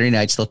Saturday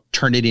nights they'll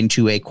turn it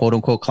into a quote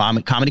unquote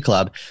comedy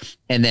club,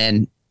 and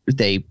then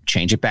they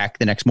change it back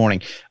the next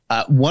morning.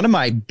 One of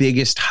my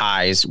biggest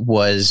highs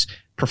was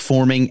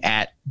performing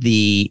at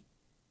a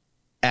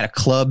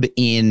club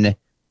in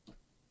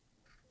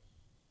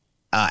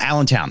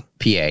Allentown,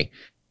 PA,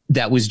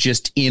 that was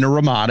just in a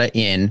Ramada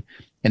Inn.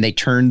 And they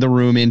turned the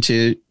room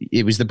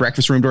it was the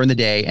breakfast room during the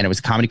day, and it was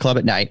a comedy club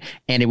at night.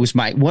 And it was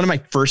one of my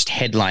first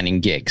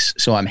headlining gigs.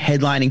 So I'm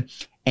headlining,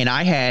 and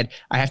I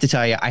have to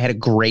tell you, I had a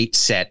great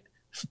set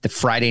the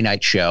Friday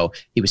night show.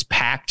 It was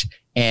packed,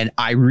 and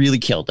I really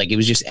killed. Like, it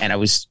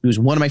was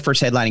one of my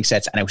first headlining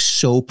sets, and I was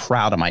so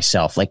proud of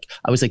myself. Like,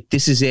 I was like,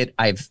 this is it.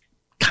 I've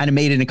kind of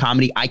made it in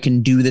comedy. I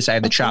can do this. I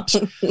have the chops.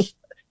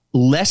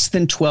 Less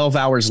than 12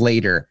 hours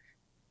later,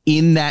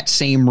 in that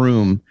same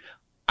room,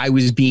 I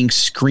was being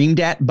screamed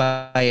at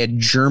by an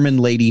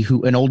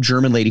old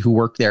German lady who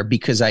worked there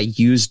because I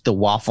used the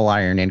waffle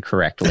iron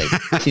incorrectly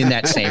in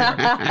that same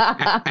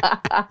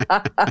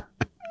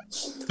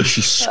room.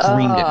 She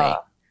screamed at me,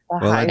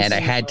 and I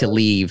had to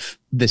leave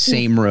the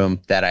same room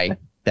that I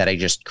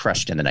just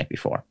crushed in the night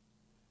before.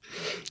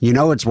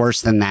 What's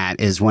worse than that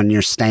is when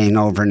you're staying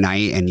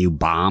overnight and you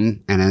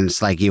bomb, and then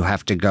it's like you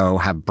have to go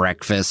have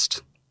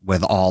breakfast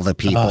with all the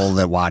people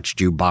that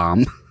watched you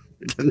bomb.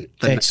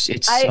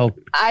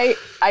 I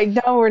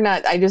know we're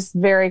not. I just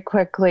very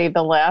quickly,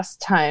 the last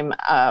time,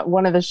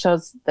 one of the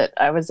shows that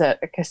I was at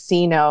a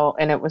casino,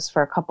 and it was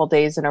for a couple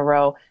days in a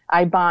row,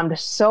 I bombed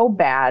so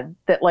bad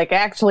that like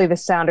actually the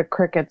sound of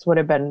crickets would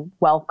have been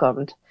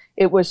welcomed.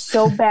 It was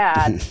so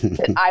bad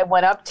that I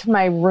went up to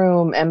my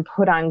room and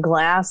put on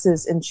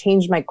glasses and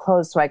changed my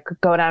clothes so I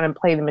could go down and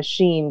play the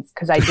machines,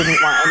 because I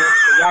didn't want anyone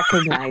to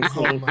recognize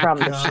me from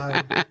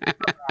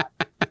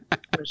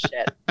the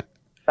shit.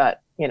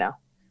 But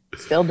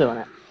still doing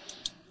it.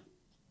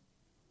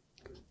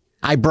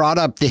 I brought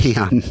up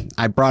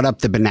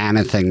the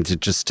banana thing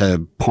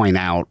to point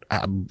out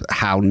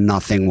how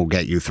nothing will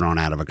get you thrown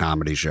out of a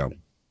comedy show.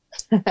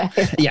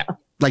 Yeah.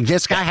 Like,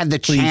 this guy had the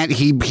chance.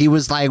 He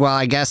was like, well,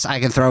 I guess I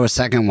can throw a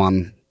second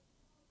one.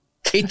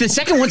 The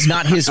second one's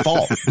not his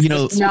fault.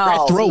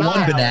 Throw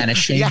one banana,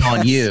 shame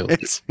on you.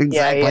 It's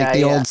exactly like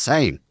the old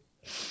saying.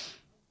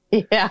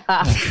 Yeah.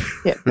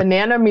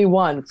 Banana me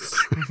once.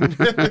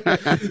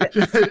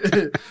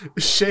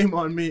 Shame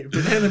on me.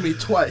 Banana me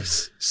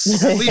twice.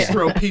 At least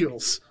throw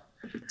peels.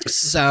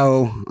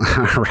 So,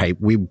 all right,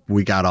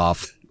 we got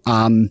off.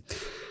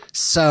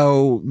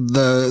 So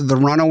the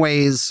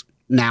Runaways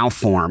now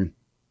form,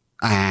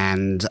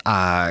 and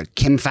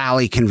Kim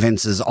Fowley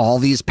convinces all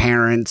these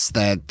parents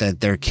that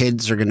their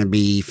kids are going to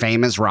be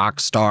famous rock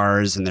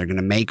stars and they're going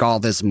to make all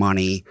this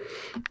money.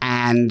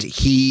 And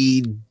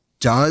he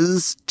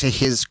does, to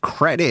his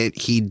credit,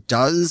 he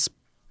does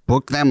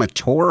book them a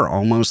tour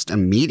almost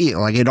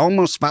immediately. Like, it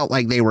almost felt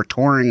like they were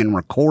touring and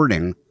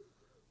recording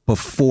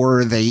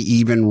before they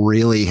even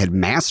really had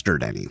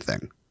mastered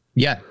anything.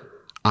 Yeah.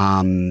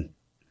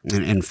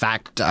 In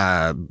fact,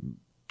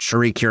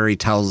 Cherie Currie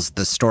tells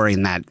the story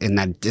in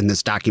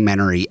this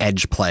documentary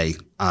Edge Play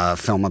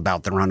film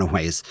about the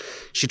Runaways.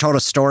 She told a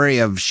story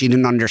of she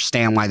didn't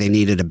understand why they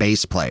needed a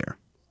bass player.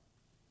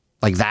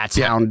 Like, that's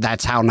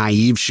how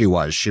naive she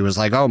was. She was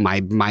like, "Oh,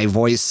 my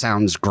voice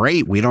sounds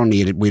great. We don't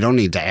need it. We don't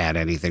need to add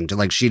anything to."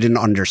 Like, she didn't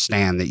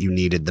understand that you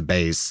needed the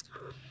bass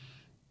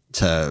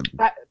to.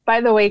 By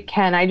the way,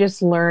 Ken, I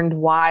just learned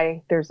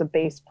why there's a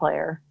bass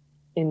player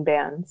in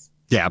bands.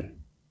 Yeah.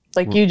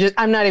 Like,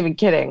 I'm not even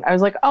kidding. I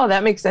was like, oh,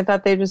 that makes, I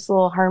thought they just a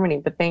little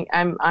harmony, but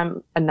I'm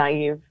a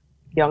naive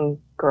young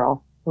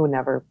girl who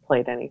never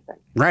played anything.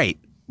 Right.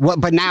 Well,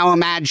 but now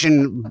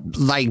imagine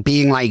like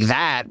being like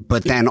that,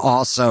 but then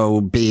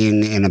also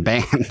being in a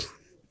band.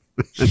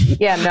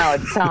 Yeah, no,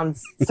 it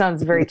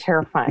sounds very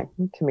terrifying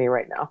to me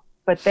right now,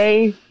 but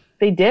they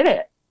did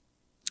it.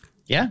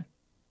 Yeah.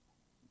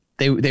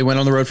 They went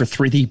on the road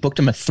for they booked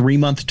them a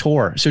 3-month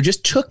tour. So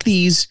just took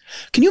these.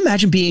 Can you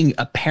imagine being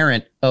a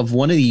parent of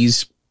one of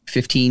these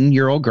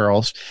 15-year-old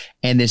girls,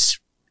 and this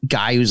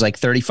guy who's like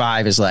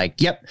 35 is like,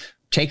 yep,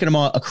 taking them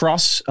all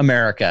across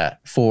America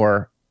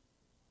for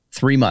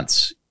 3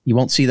 months. You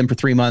won't see them for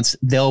 3 months.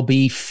 They'll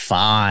be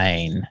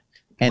fine.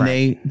 And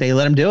right. they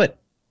let him do it.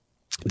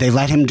 They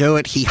let him do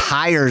it. He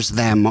hires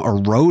them a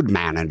road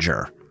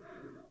manager.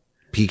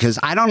 Because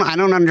I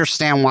don't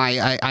understand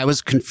why I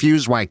was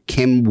confused why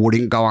Kim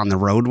wouldn't go on the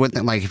road with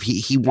it. Like, if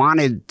he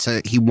wanted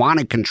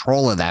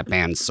control of that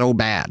band so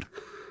bad,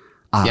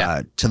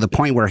 to the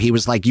point where he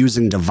was like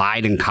using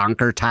divide and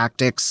conquer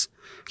tactics.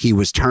 He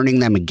was turning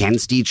them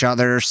against each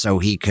other so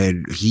he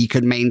could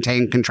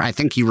maintain control. I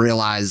think he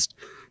realized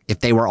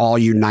if they were all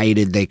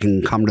united, they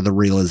can come to the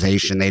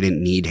realization they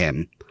didn't need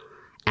him.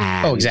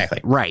 And,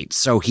 exactly. Right.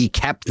 So he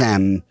kept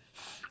them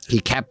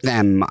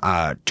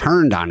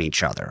turned on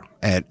each other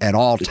at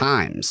all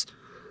times.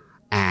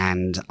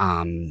 And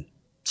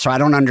so I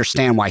don't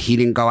understand why he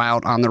didn't go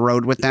out on the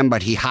road with them,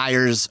 but he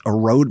hires a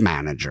road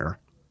manager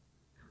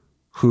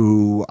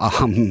who,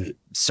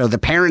 so the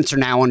parents are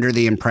now under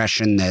the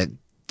impression that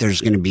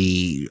there's going to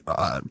be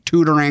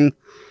tutoring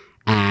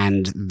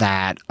and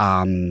that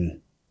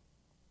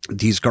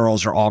these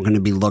girls are all going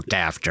to be looked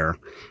after.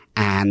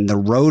 And the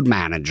road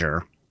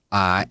manager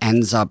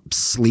ends up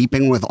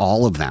sleeping with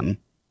all of them.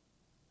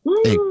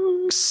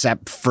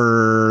 Except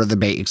for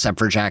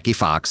Jackie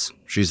Fox.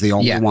 She's the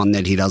only one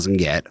that he doesn't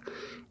get,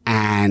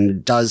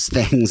 and does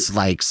things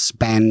like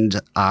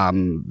spend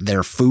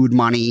their food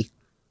money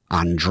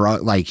on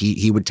drug. Like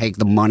he would take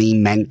the money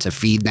meant to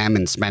feed them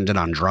and spend it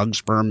on drugs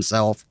for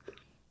himself.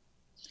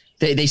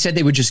 They said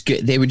they would just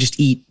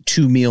eat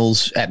 2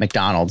 meals at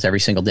McDonald's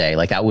every single day.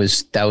 Like that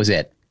was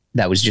it.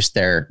 That was just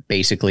their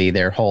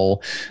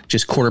whole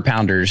just quarter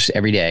pounders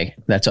every day.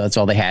 That's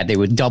all they had. They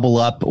would double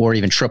up or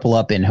even triple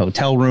up in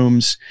hotel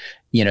rooms.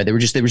 You know, there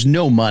was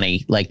no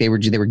money. Like they were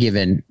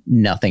given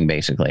nothing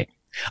basically.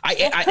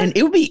 And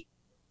it would be.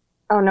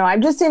 Oh no,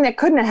 I'm just saying that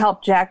couldn't have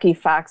helped Jackie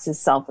Fox's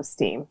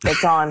self-esteem.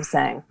 That's all I'm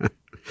saying.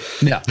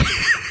 No.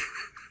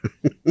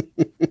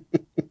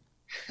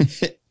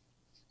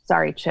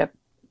 Sorry, Chip.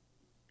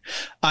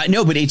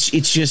 No, but it's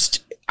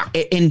just,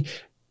 and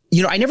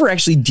you know, I never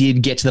actually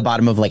did get to the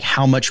bottom of like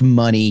how much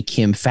money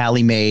Kim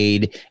Fowley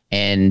made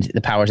and the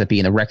powers that be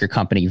in the record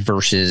company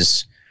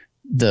versus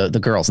the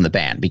girls in the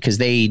band, because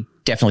they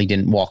definitely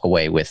didn't walk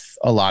away with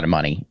a lot of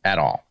money at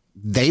all.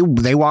 They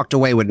walked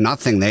away with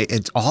nothing.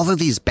 It's all of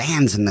these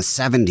bands in the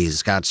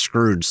 70s got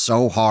screwed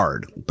so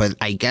hard. But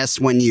I guess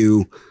when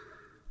you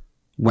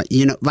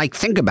know, like,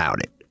 think about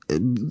it.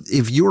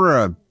 If you were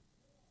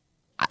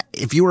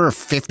a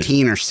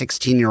 15 or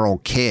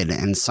 16-year-old kid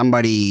and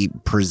somebody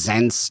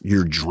presents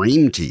your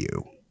dream to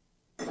you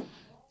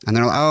and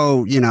they're like,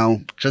 oh, you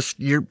know, just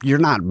you're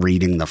not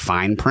reading the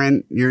fine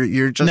print.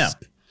 You're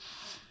just. No.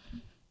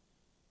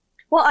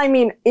 Well, I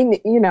mean, and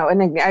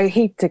I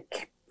hate to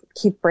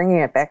keep bringing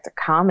it back to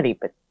comedy,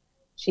 but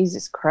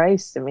Jesus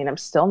Christ, I mean, I'm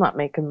still not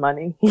making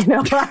money. You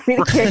know, I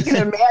mean, I can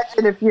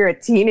imagine if you're a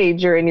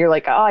teenager and you're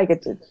like, oh, I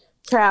get to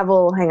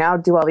travel, hang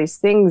out, do all these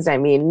things. I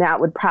mean, that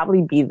would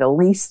probably be the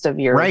least of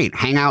your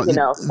hang out.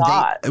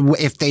 Thought.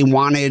 If they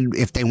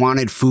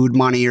wanted food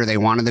money or they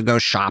wanted to go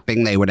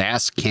shopping, they would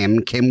ask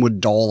Kim. Kim would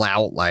dole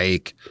out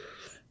like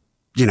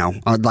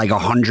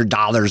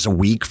 $100 a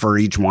week for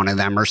each one of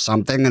them or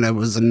something, and it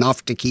was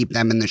enough to keep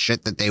them in the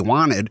shit that they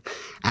wanted.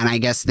 And I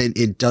guess that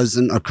it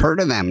doesn't occur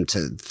to them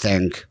to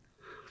think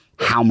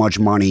how much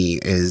money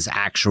is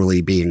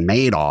actually being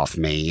made off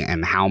me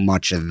and how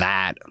much of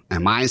that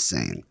am I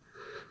seeing.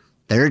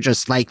 They're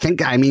just like,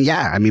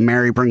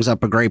 Mary brings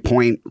up a great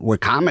point with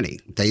comedy.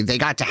 They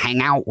got to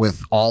hang out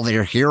with all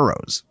their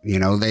heroes. You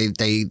know,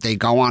 they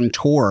go on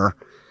tour.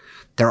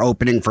 They're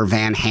opening for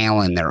Van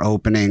Halen. They're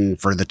opening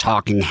for the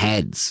Talking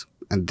Heads.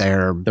 And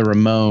they're the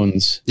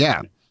Ramones.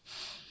 Yeah.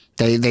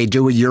 They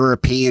do a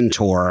European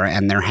tour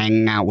and they're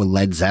hanging out with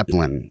Led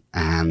Zeppelin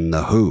and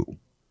The Who.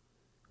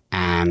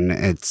 And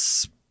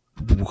it's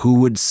who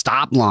would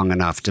stop long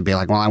enough to be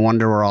like, well, I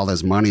wonder where all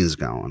this money is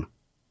going.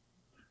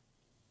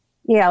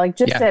 Yeah, like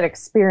just that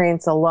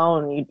experience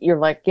alone, you're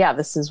like, yeah,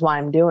 this is why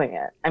I'm doing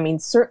it. I mean,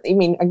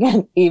 certainly,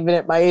 again, even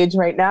at my age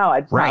right now,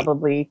 I'd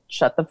probably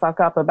shut the fuck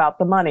up about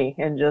the money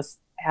and just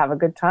have a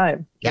good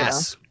time.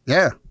 Yes.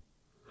 Yeah.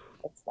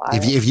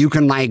 If you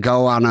can like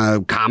go on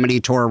a comedy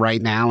tour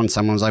right now and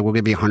someone's like, we'll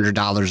give you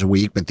 $100 a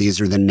week, but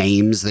these are the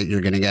names that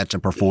you're going to get to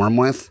perform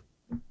with,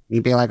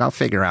 you'd be like, I'll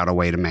figure out a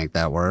way to make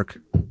that work.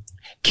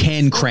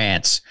 Ken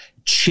Krantz,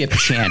 Chip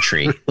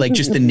Chantry, like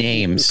just the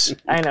names.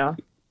 I know.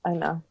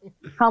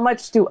 How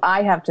much do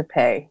I have to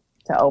pay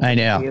to open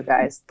for you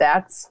guys?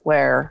 That's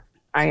where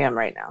I am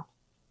right now.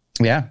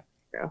 Yeah.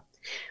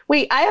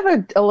 Wait, I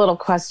have a little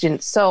question.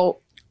 So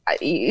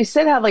you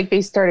said how like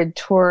they started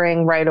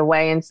touring right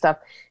away and stuff.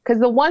 Because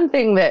the one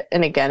thing that,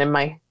 and again, in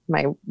my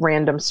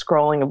random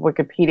scrolling of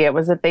Wikipedia,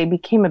 was that they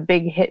became a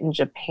big hit in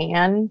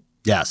Japan.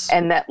 Yes.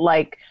 And that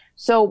like,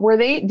 so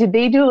did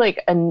they do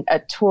like a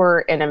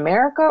tour in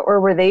America, or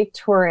were they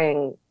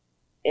touring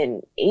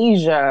in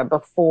Asia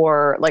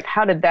before? Like,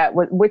 how did that,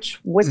 which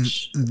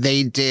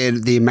they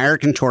did? The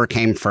American tour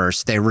came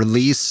first. They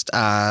released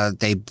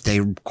they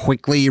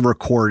quickly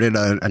recorded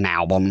an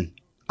album.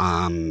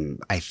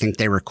 I think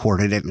they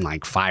recorded it in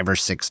like 5 or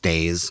 6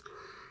 days.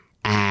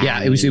 And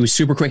yeah, it was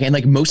super quick, and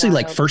like mostly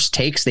like first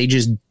takes. They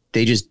just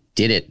did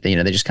it. You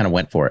know, they just kind of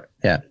went for it.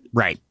 Yeah,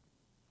 right.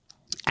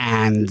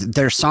 And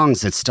there's songs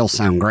that still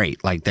sound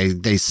great. Like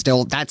they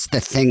still, that's the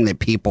thing that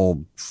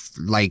people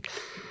like.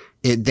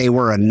 They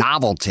were a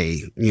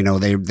novelty, you know.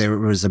 There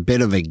was a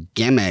bit of a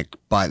gimmick,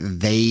 but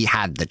they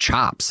had the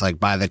chops.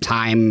 Like by the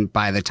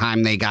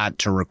time they got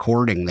to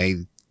recording,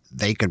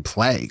 they could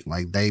play.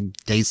 Like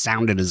they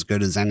sounded as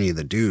good as any of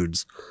the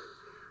dudes.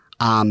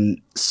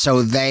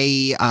 So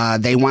they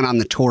went on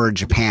the tour of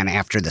Japan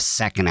after the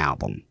second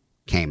album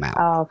came out.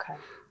 Oh, okay.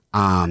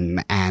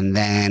 And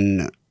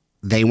then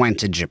they went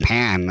to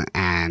Japan,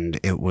 and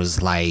it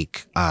was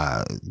like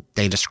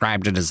they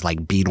described it as like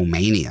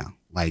Beatlemania.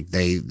 Like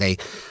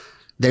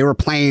they were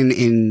playing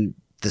in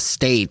the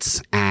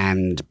States,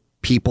 and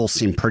people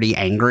seemed pretty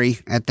angry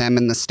at them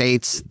in the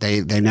States.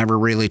 They never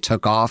really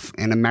took off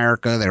in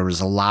America. There was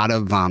a lot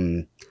of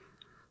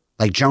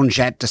like Joan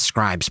Jett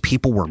describes,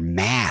 people were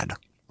mad.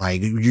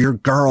 Like, you're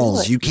girls,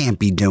 really? You can't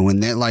be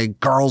doing that.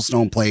 Like, girls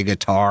don't play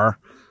guitar.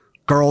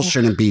 Girls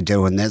shouldn't be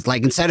doing this.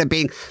 Like, instead of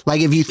being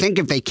like,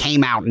 if they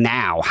came out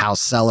now, how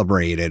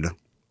celebrated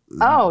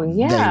they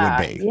would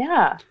be.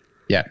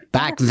 Yeah.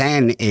 Back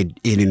then, it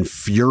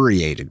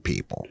infuriated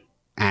people.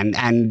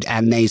 And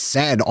they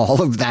said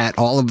all of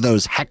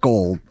those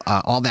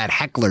all that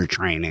heckler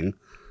training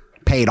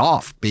paid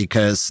off,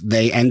 because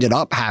they ended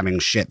up having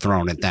shit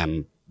thrown at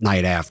them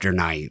night after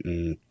night.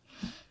 And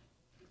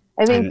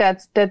I think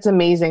that's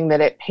amazing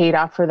that it paid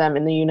off for them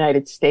in the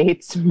United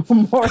States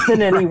more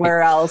than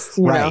anywhere else.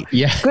 You know?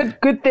 Yeah.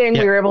 Good thing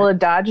we were able to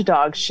dodge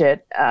dog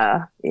shit.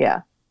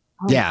 Yeah.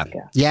 Oh,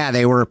 yeah.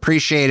 They were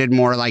appreciated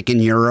more like in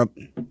Europe.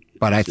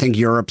 But I think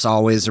Europe's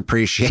always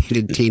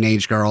appreciated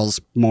teenage girls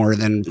more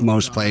than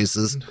most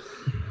places.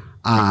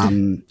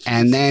 And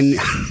then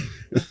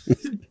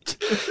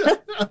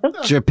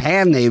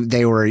Japan,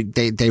 they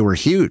were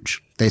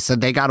huge. They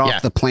said they got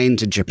off the plane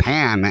to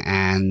Japan,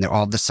 and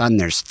all of a sudden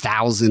there's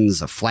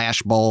thousands of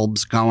flash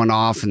bulbs going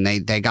off, and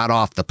they got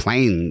off the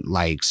plane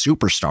like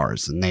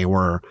superstars, and they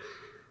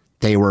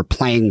were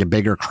playing to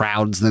bigger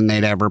crowds than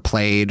they'd ever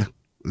played.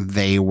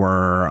 They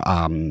were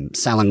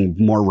selling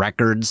more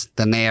records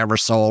than they ever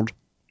sold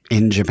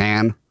in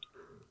Japan.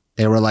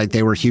 They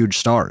were huge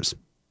stars.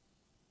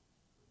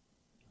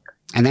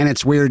 And then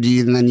it's weird.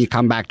 And then you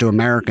come back to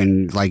America,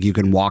 and like you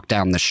can walk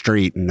down the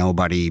street and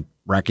nobody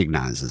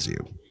recognizes you.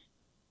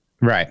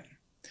 Right.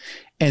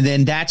 And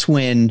then that's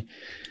when,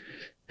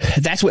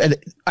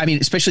 I mean,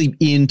 especially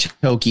in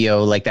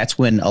Tokyo, like that's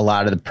when a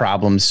lot of the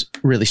problems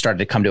really started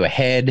to come to a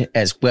head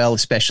as well,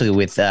 especially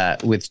with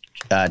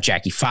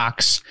Jackie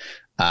Fox.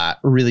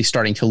 Really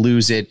starting to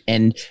lose it.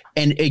 And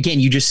again,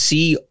 you just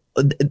see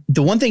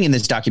the one thing in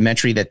this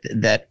documentary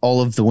that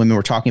all of the women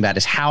were talking about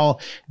is how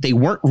they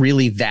weren't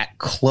really that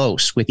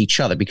close with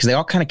each other, because they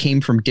all kind of came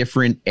from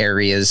different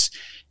areas,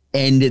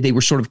 and they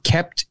were sort of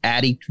kept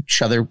at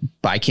each other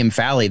by Kim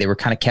Fowley. They were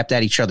kind of kept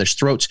at each other's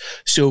throats.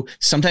 So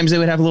sometimes they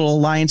would have little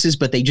alliances,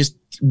 but they just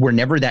were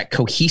never that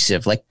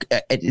cohesive. Like,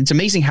 it's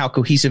amazing how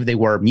cohesive they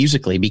were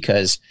musically,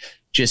 because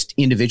just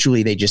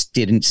individually, they just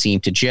didn't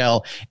seem to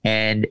gel.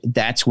 And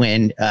that's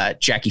when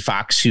Jackie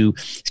Fox, who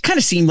kind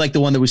of seemed like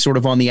the one that was sort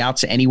of on the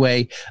outs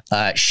anyway,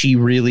 she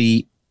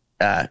really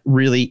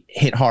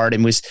hit hard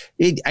and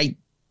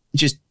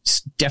just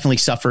definitely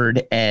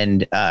suffered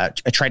and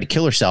tried to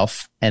kill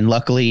herself. And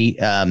luckily,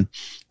 I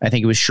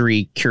think it was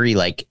Cherie Currie,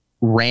 like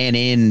ran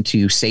in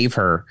to save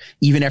her,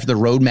 even after the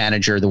road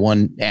manager, the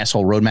one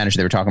asshole road manager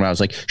they were talking about, was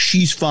like,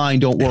 she's fine,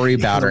 don't worry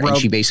about her. And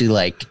she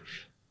basically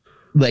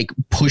like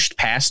pushed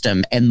past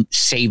him and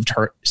saved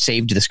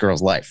this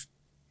girl's life.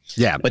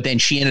 Yeah. But then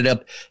she ended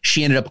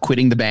up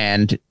quitting the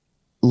band,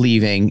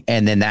 leaving.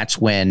 And then that's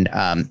when,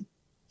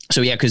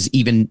 because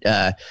even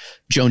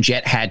Joan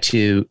Jett had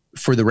to,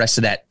 for the rest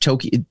of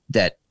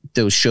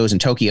those shows in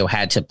Tokyo,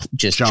 had to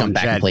just jump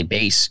back and play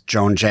bass.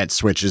 Joan Jett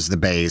switches the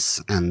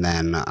bass, and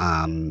then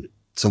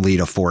so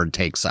Lita Ford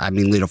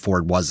Lita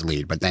Ford was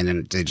lead, but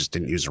then they just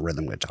didn't use a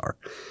rhythm guitar.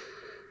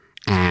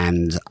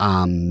 And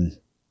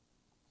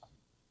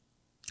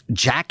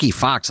Jackie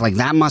Fox, like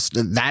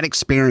that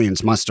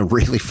experience must have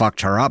really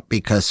fucked her up,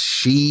 because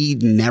she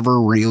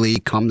never really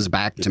comes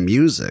back to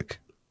music.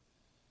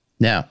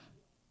 No.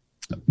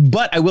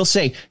 But I will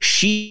say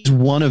she's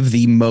one of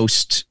the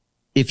most,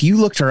 if you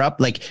looked her up,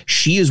 like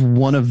she is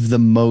one of the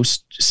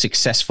most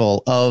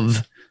successful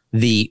of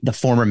the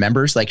former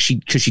members, like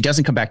because she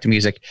doesn't come back to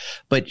music,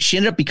 but she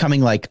ended up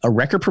becoming like a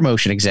record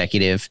promotion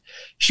executive.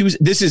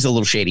 This is a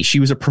little shady. She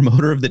was a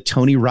promoter of the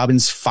Tony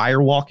Robbins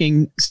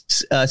firewalking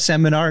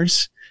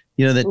seminars.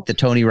 You know, the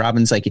Tony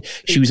Robbins, like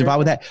she was involved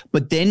with that.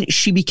 But then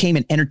she became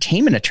an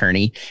entertainment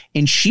attorney,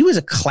 and she was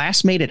a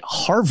classmate at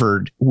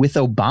Harvard with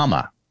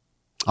Obama.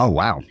 Oh,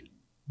 wow.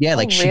 Yeah,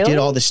 like she did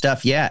all this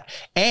stuff. Yeah.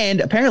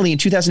 And apparently in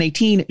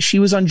 2018, she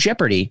was on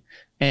Jeopardy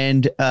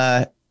and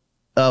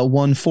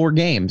won 4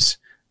 games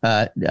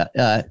on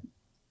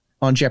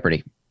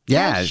Jeopardy.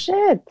 Yeah. Oh,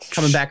 shit.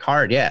 Coming back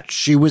hard. Yeah.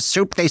 She was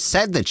they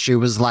said that she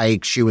was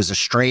a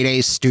straight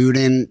A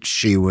student.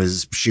 She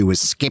was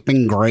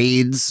skipping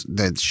grades,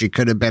 that she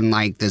could have been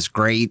like this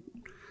great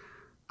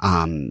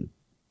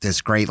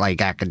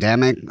like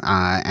academic.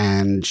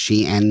 And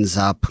she ends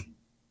up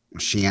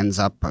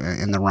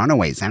in the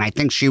Runaways. And I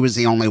think she was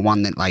the only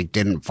one that like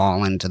didn't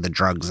fall into the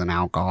drugs and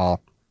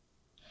alcohol.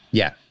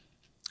 Yeah.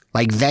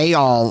 Like they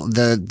all,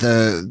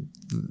 the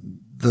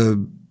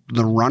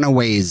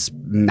Runaways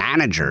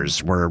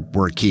managers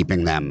were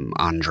keeping them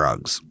on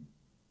drugs.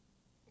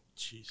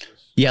 Jesus.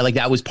 Yeah. Like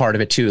that was part of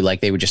it too.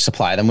 Like they would just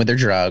supply them with their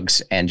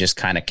drugs and just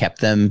kind of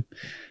kept them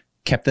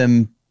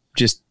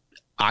just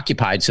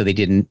occupied so they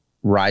didn't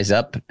rise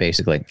up,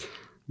 basically.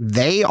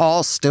 They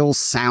all still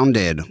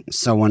sounded,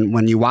 so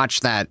when you watch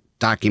that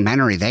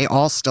documentary, they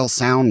all still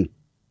sound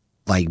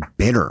like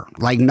bitter.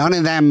 Like none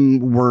of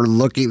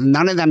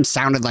them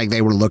sounded like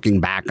they were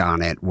looking back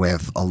on it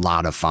with a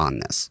lot of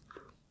fondness.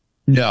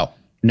 No,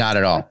 not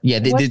at all. Yeah,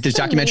 this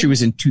documentary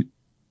was in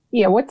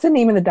Yeah, what's the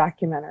name of the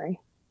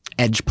documentary?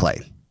 Edge Play.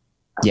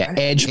 Yeah,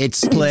 Edge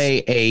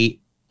Play,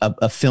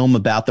 a film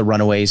about the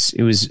Runaways.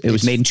 It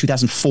was made in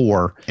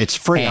 2004. It's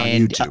free on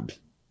YouTube.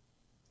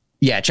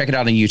 Yeah, check it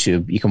out on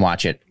YouTube. You can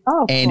watch it.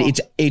 Oh, and cool.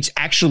 it's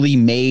actually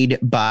made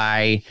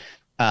by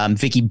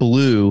Vicky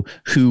Blue,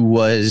 who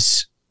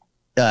was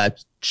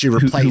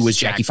who was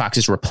Jackie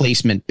Fox's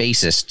replacement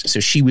bassist.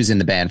 So she was in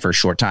the band for a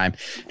short time.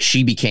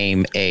 She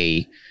became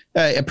a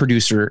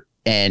producer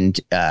and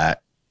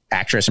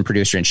actress and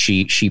producer, and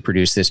she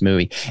produced this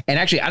movie. And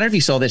actually, I don't know if you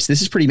saw this.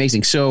 This is pretty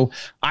amazing. So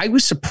I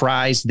was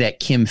surprised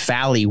that Kim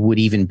Fowley would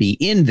even be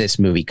in this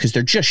movie, because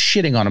they're just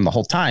shitting on him the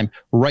whole time,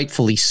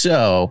 rightfully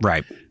so.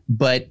 Right.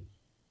 But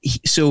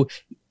so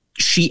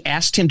she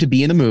asked him to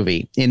be in the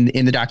movie, in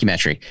the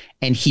documentary,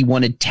 and he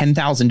wanted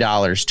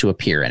 $10,000 to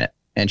appear in it.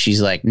 And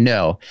she's like,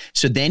 no.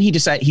 So then he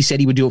said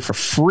he would do it for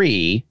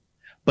free,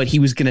 but he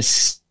was going to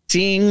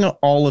sing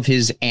all of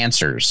his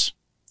answers.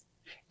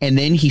 And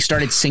then he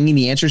started singing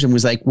the answers and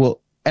was like,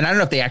 well, and I don't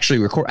know if they actually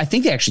record. I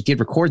think they actually did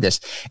record this.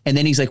 And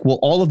then he's like, well,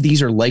 all of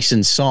these are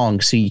licensed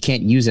songs, so you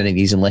can't use any of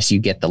these unless you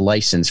get the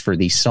license for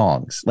these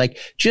songs. Like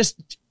just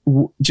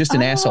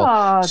an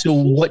asshole. So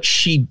what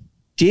she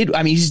did,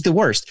 I mean, he's the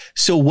worst.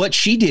 So what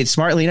she did,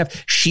 smartly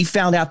enough, she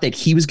found out that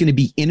he was going to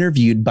be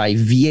interviewed by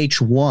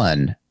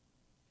VH1.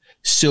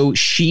 So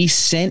she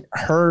sent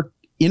her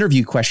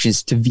interview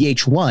questions to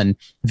VH1.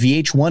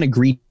 VH1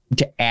 agreed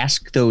to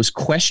ask those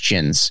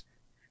questions.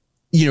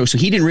 You know, so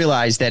he didn't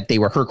realize that they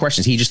were her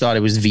questions. He just thought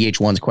it was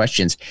VH1's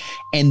questions.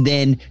 And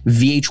then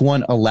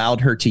VH1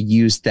 allowed her to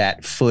use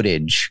that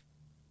footage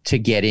to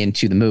get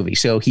into the movie.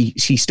 So he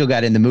still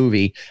got in the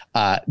movie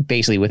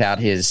basically without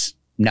his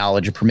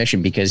knowledge or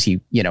permission, because he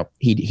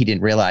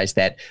didn't realize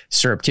that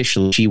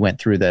surreptitiously she went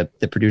through the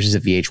producers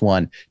of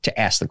VH1 to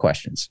ask the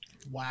questions.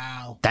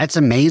 Wow. That's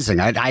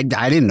amazing. I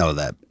didn't know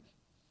that.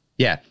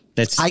 Yeah.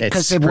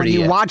 Because when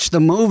you watch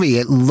the movie,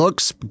 it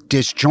looks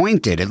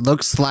disjointed. It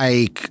looks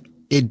like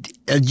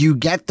you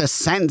get the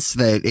sense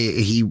that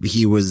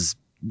he was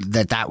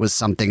that was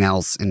something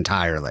else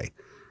entirely.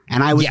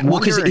 And I was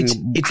wondering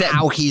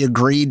how he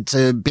agreed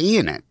to be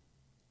in it.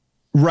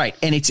 Right.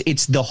 And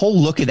it's the whole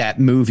look of that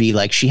movie.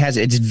 Like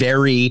it's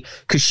very,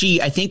 because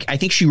I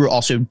think she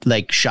also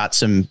like shot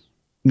some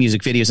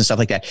music videos and stuff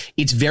like that.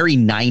 It's very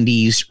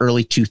 90s,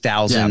 early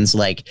 2000s,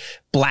 like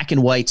black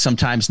and white,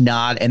 sometimes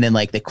not. And then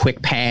like the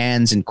quick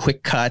pans and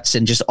quick cuts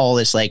and just all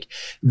this like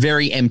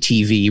very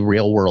MTV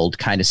real world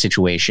kind of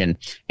situation.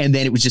 And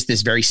then it was just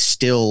this very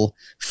still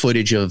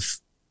footage of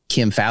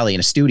Kim Fowley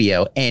in a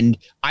studio. And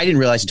I didn't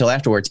realize until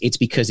afterwards, it's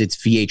because it's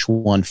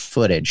VH1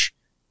 footage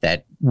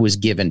that was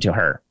given to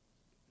her.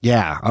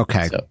 Yeah.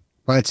 Okay. So,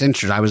 well, it's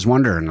interesting. I was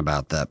wondering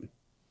about that.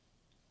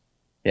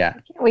 Yeah.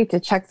 I can't wait to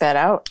check that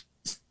out.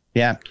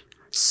 Yeah.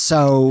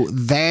 So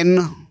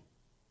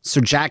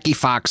Jackie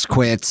Fox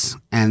quits,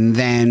 and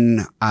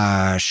then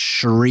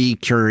Cherie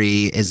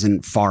Currie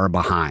isn't far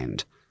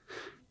behind.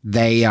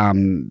 They're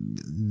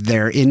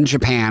in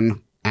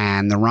Japan,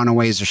 and the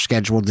Runaways are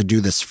scheduled to do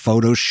this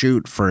photo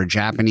shoot for a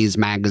Japanese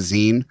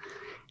magazine.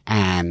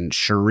 And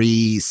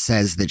Cherie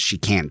says that she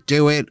can't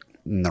do it,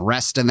 and the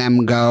rest of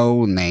them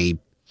go, and they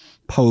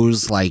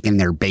pose like in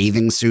their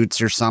bathing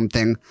suits or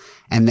something.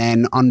 And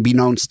then,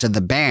 unbeknownst to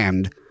the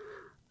band,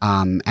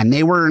 and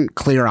they weren't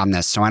clear on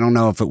this, so I don't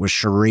know if it was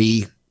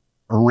Cherie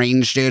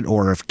arranged it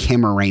or if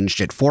Kim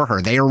arranged it for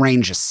her. They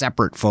arranged a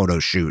separate photo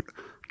shoot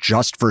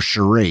just for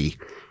Cherie,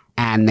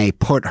 and they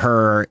put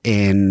her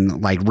in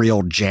like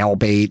real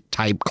jailbait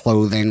type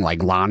clothing,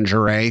 like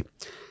lingerie.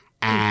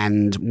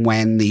 And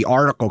when the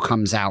article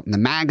comes out in the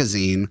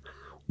magazine,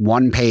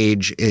 one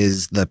page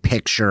is the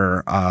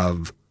picture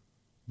of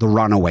the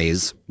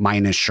Runaways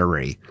minus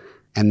Cherie.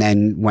 And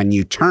then when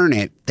you turn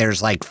it,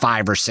 there's like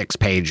 5 or 6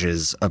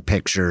 pages of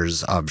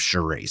pictures of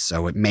Cherie.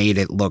 So it made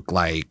it look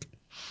like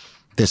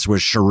this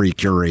was Cherie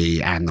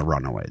Currie and the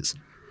Runaways.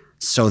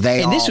 So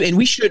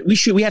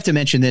we have to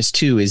mention this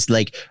too, is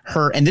like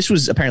her, and this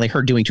was apparently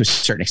her doing to a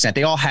certain extent.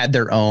 They all had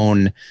their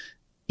own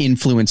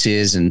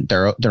influences and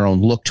their own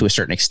look to a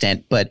certain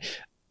extent. But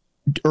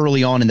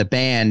early on in the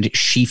band,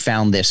 she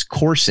found this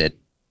corset.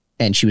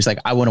 And she was like,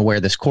 I want to wear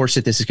this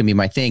corset. This is going to be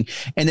my thing.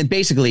 And then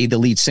basically the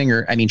lead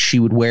singer, I mean, she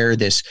would wear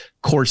this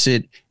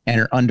corset and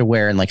her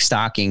underwear and like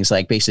stockings,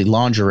 like basically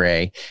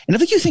lingerie. And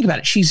if you think about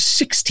it, she's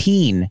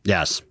 16.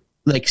 Yes.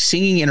 Like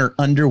singing in her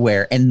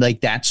underwear. And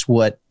like, that's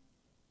what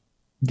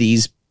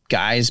these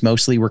guys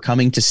mostly were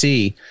coming to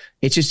see.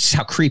 It's just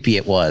how creepy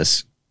it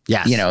was.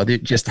 Yes. You know,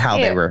 just how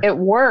they were. It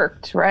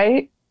worked,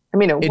 right? I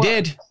mean, it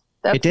did.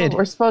 That's what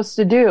we're supposed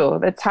to do.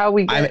 That's how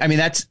we get. I mean,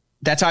 that's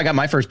how I got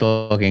my first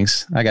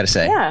bookings, I got to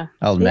say. Yeah.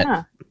 I'll admit.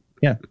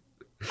 Yeah.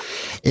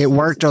 It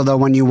worked, although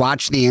when you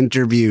watch the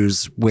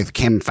interviews with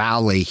Kim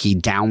Fowley, he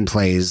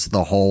downplays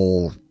the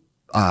whole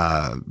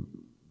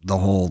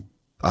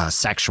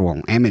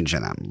sexual image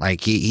of them.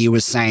 Like he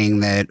was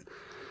saying that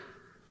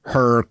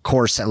her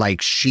corset,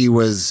 like she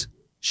was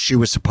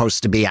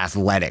supposed to be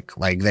athletic.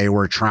 Like they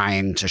were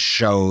trying to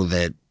show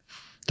that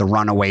the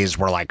Runaways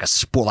were like a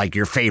sport, like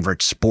your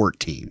favorite sport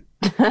team.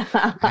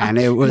 And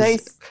it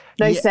was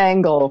nice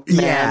angle.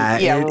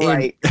 Man. Yeah,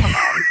 right.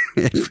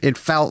 It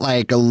felt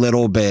like a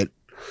little bit.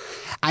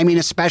 I mean,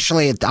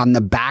 especially on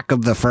the back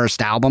of the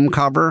first album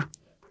cover,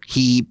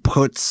 he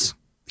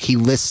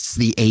lists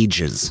the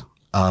ages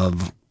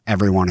of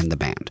everyone in the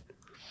band.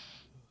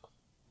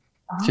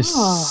 Just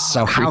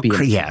so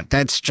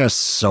that's just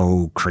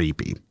so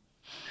creepy.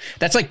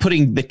 That's like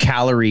putting the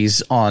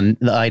calories on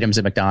the items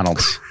at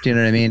McDonald's. Do you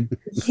know what I mean?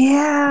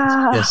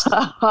 Yeah.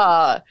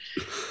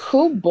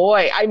 Oh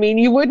boy. I mean,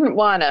 you wouldn't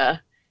want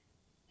to.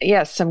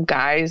 Yeah, some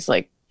guys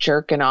like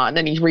jerking on.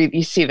 Then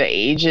you see the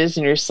ages,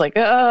 and you're just like,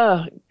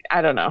 oh,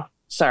 I don't know.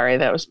 Sorry,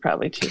 that was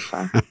probably too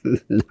far.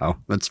 No,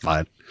 that's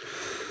fine.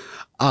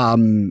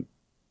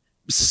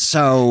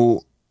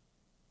 So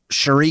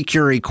Cherie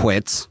Currie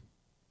quits.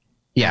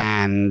 Yeah,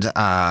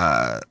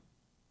 and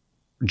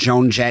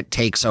Joan Jett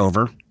takes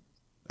over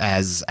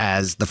as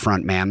the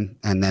front man,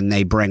 and then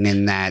they bring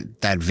in that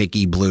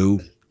Vicky Blue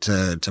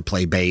to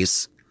play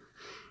bass.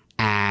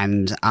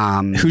 And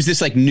who's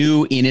this like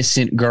new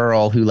innocent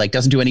girl who like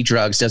doesn't do any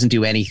drugs, doesn't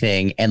do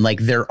anything, and like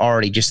they're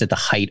already just at the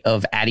height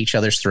of at each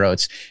other's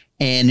throats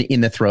and in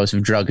the throes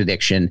of drug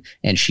addiction,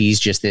 and she's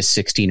just this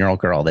 16-year-old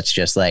girl that's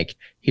just like,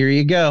 here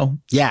you go.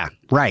 Yeah,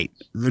 right.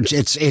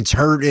 It's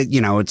her,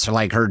 it's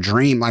like her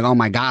dream. Like, oh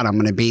my God, I'm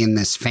going to be in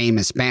this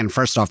famous band.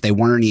 First off, they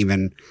weren't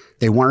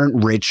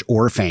rich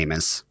or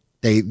famous.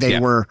 They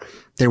were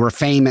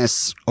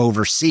famous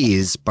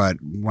overseas, but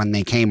when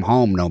they came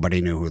home,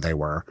 nobody knew who they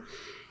were.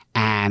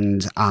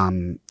 And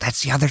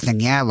that's the other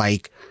thing. Yeah,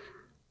 like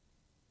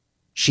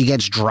she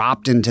gets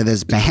dropped into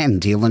this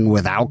band dealing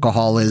with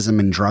alcoholism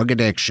and drug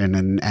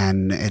addiction,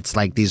 and it's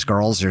like these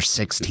girls are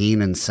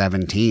 16 and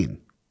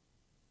 17.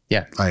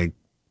 Yeah. Like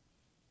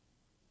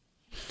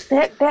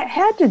that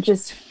had to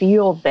just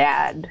feel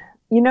bad.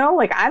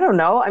 Like, I don't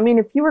know. I mean,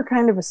 if you were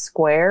kind of a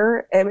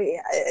square, I mean,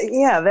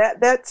 yeah,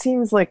 that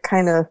seems like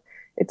kind of,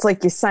 it's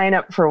like you sign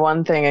up for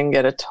one thing and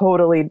get a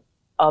totally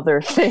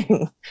other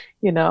thing,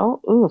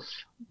 Oof.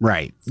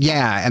 Right.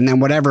 Yeah. And then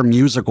whatever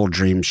musical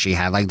dreams she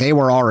had, like they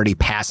were already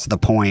past the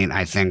point,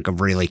 I think,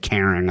 of really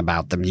caring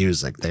about the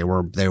music. They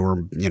were,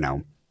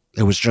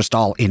 it was just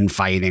all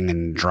infighting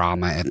and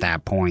drama at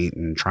that point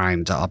and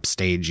trying to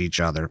upstage each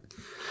other.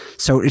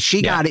 So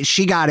she got it.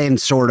 She got in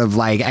sort of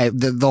like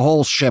the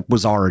whole ship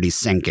was already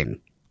sinking,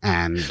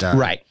 and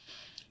right.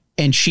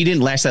 And she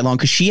didn't last that long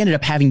because she ended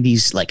up having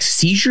these like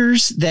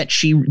seizures that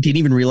she didn't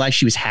even realize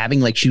she was having.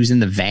 Like she was in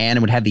the van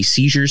and would have these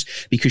seizures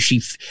because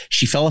she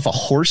fell off a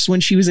horse when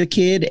she was a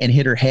kid and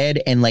hit her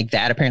head. And like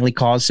that apparently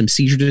caused some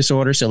seizure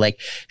disorder. So like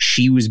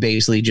she was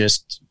basically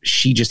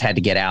she just had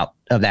to get out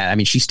of that. I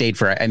mean, she stayed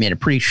for, a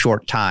pretty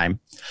short time.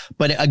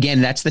 But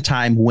again, that's the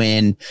time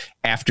when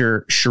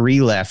after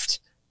Cherie left,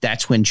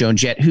 that's when Joan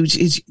Jett, who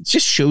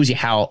just shows you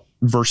how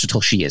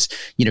versatile she is.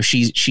 You know,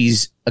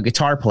 she's a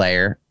guitar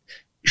player.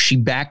 She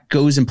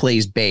goes and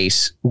plays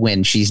bass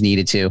when she's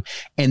needed to.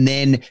 And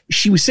then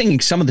she was singing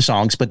some of the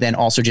songs, but then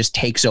also just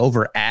takes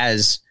over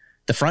as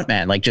the front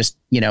man. Like just,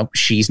 you know,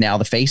 she's now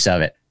the face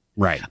of it.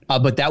 Right.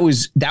 But that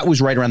was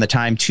right around the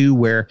time too,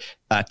 where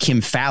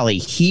Kim Fowley,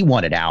 he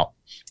wanted out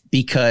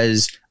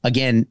because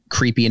again,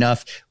 creepy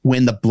enough,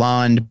 when the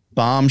blonde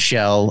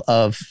bombshell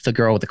of the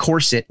girl with the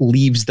corset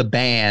leaves the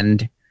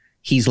band,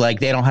 he's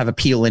like, they don't have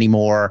appeal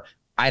anymore.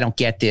 I don't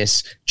get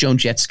this. Joan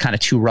Jett's kind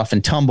of too rough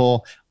and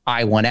tumble.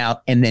 I want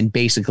out, and then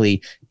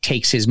basically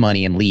takes his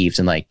money and leaves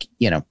and like,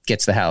 you know,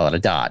 gets the hell out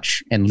of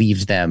Dodge and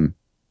leaves them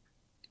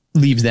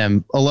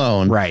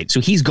alone. Right.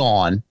 So he's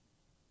gone.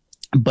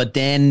 But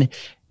then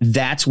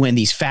that's when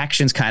these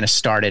factions kind of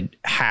started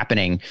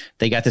happening.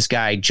 They got this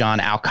guy, John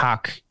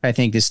Alcock, I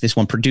think this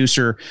one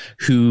producer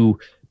who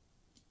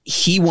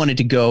he wanted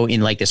to go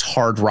in like this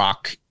hard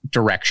rock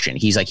direction.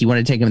 He's like, he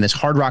wanted to take him in this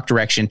hard rock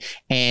direction,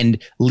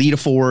 and Lita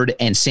Ford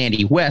and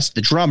Sandy West,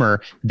 the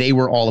drummer, they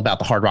were all about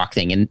the hard rock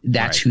thing. And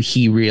that's who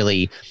he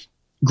really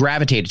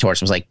gravitated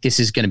towards, was like, this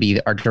is going to be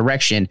our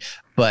direction.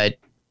 But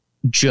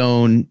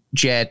Joan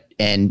Jett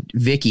and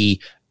Vicky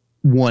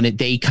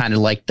they kind of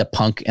like the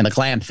punk and the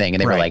glam thing.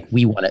 And they were like,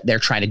 we want it. They're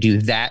trying to do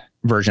that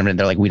version of it. And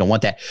they're like, we don't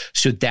want that.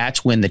 So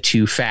that's when the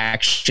two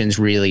factions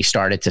really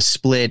started to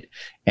split.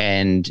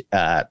 And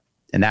that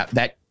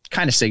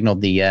kind of signaled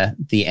the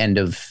end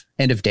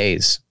of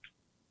days.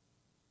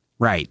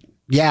 Right.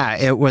 Yeah,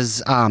 it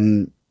was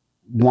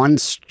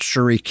once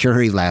Cherie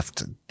Currie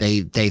left,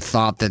 they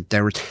thought that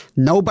there was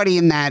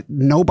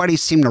nobody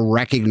seemed to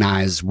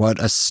recognize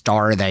what a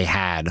star they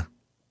had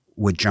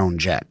with Joan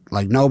Jett.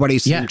 Like nobody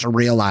seemed to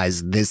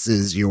realize this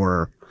is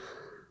your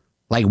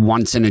like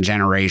once in a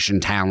generation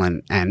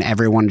talent, and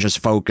everyone just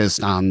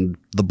focused on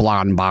the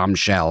blonde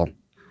bombshell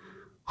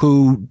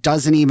who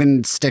doesn't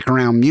even stick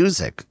around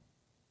music.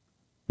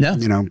 No.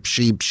 You know,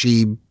 she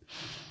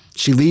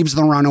leaves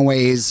the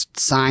Runaways,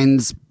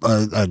 signs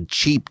a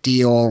cheap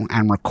deal,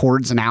 and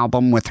records an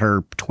album with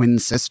her twin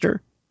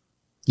sister.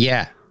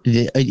 Yeah.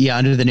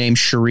 Under the name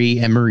Cherie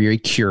and Marie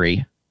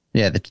Curie.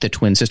 Yeah, the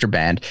twin sister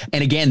band.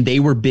 And again, they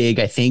were big,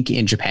 I think,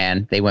 in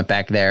Japan. They went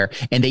back there,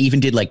 and they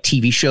even did like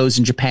TV shows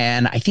in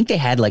Japan. I think they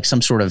had like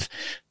some sort of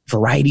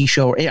variety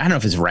show. I don't know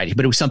if it's variety,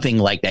 but it was something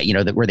like that, you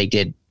know, where they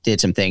did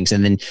some things.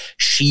 And then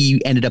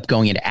she ended up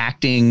going into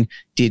acting.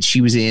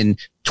 She was in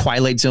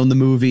Twilight Zone, the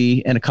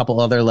movie, and a couple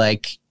other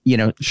like, you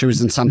know, she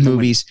was in some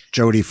movies.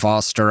 Jodie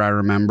Foster, I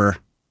remember.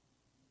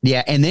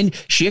 Yeah. And then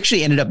she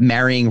actually ended up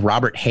marrying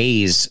Robert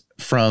Hayes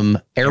from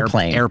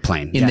Airplane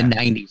in the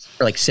 90s.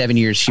 For like 7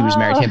 years, she was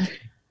married to him.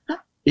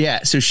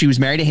 Yeah. So she was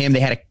married to him. They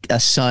had a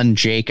son,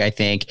 Jake, I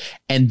think.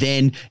 And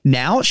then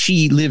now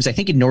she lives, I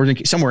think,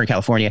 in somewhere in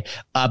California.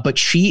 But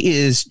she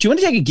is, do you want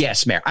to take a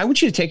guess, Mare? I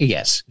want you to take a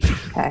guess.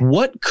 Okay.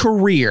 What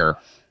career,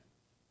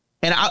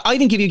 and I'll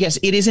even give you a guess.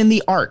 It is in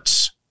the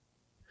arts.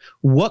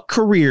 What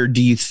career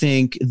do you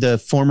think the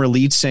former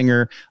lead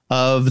singer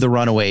of the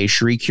Runaways,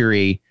 Cherie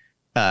Currie,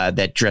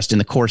 that dressed in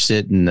the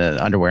corset and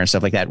the underwear and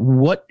stuff like that,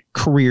 what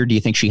career do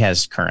you think she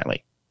has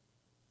currently?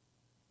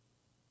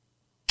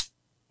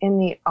 In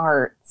the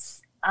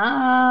arts.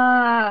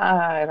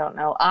 I don't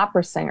know.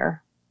 Opera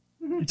singer.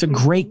 It's a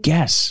great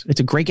guess.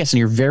 And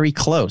you're very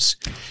close.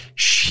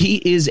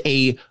 She is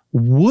a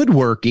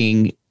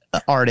woodworking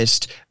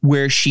artist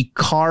where she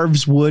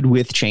carves wood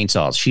with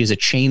chainsaws. She is a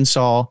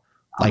chainsaw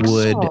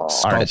wood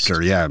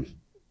sculptor. Yeah.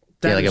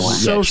 That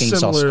is so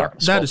similar.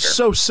 That is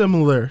so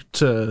similar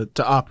to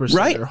opera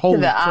singer. Right? Holy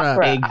to the crap!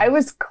 Opera. I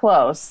was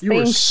close. You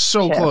were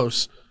so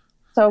close.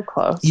 So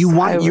close. You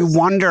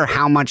wonder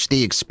how much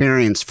the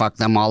experience fucked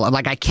them all.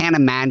 Like I can't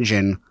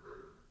imagine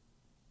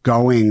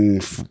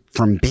going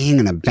from being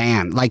in a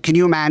band. Like, can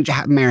you imagine,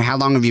 Mary? How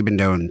long have you been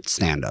doing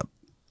stand up?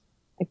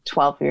 Like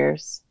 12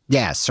 years.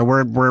 Yeah, so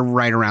we're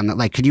right around that.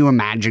 Like, could you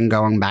imagine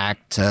going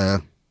back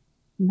to?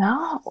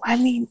 No, I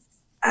mean.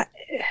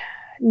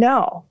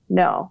 No.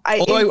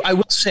 Although I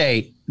will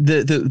say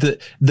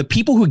the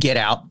people who get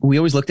out, we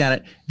always looked at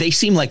it. They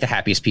seem like the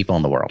happiest people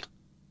in the world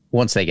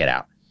once they get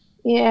out.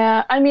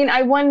 Yeah, I mean,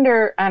 I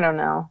wonder. I don't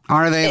know.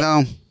 Are they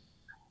though?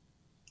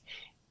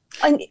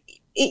 And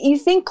you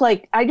think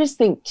like I just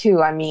think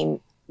too. I mean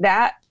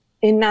that,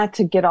 and not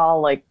to get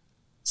all like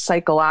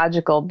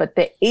psychological, but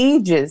the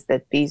ages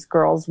that these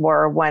girls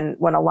were when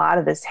a lot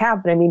of this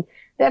happened. I mean,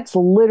 that's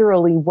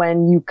literally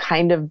when you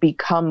kind of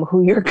become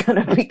who you're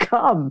going to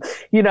become,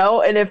 you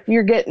know? And if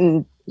you're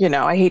getting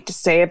I hate to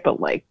say it, but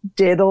like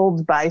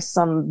diddled by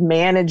some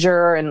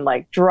manager and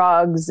like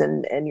drugs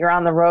and you're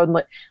on the road.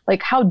 And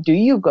like, how do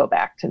you go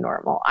back to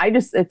normal?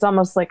 It's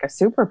almost like a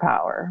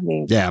superpower. I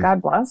mean,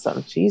 God bless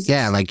them. Jesus.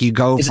 Yeah. Like you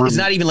go it's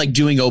not even like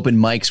doing open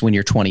mics when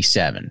you're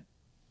 27.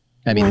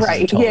 I mean,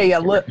 right.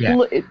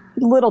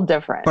 Little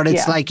different. But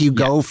it's like you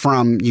go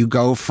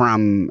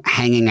from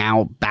hanging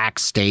out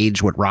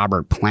backstage with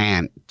Robert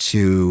Plant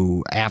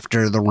to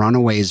after the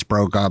Runaways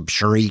broke up,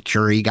 Cherie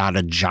Currie got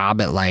a job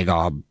at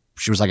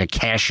she was like a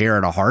cashier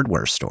at a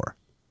hardware store.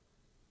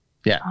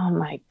 Yeah. Oh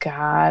my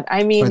God.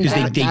 I mean, because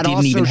they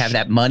didn't even have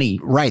that money.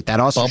 Right. That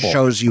also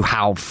shows you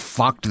how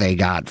fucked they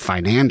got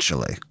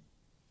financially.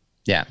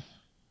 Yeah.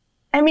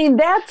 I mean,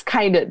 that's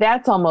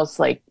almost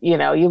like, you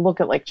look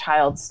at like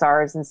child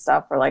stars and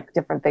stuff or like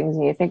different things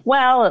and you think,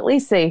 well, at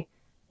least they've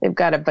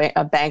got a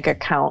bank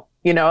account,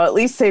 at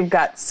least they've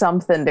got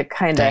something to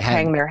kind of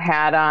hang their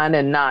hat on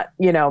and not,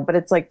 but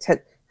it's like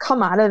to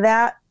come out of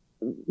that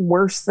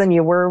worse than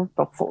you were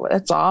before.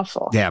 That's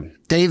awful. Yeah.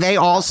 They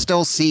all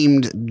still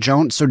seemed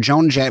Joan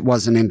Jett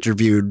wasn't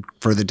interviewed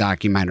for the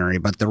documentary,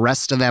 but the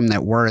rest of them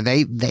that were,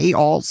 they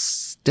all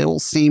still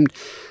seemed,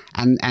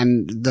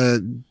 and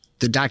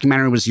the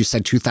documentary was, you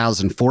said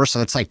 2004, so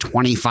that's like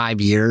 25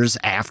 years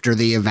after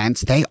the events.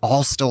 They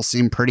all still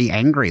seem pretty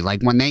angry.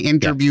 Like when they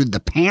interviewed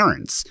the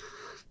parents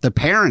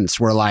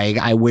were like,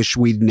 I wish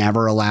we'd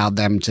never allowed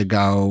them to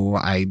go.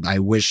 I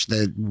wish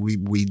that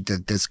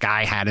that this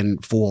guy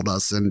hadn't fooled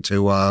us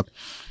into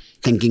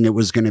thinking it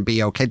was going to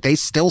be okay. They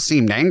still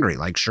seemed angry.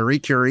 Like Cherie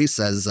Currie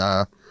says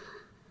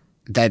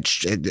that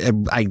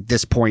at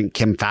this point,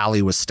 Kim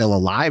Fowley was still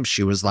alive.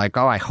 She was like,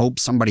 oh, I hope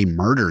somebody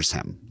murders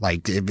him.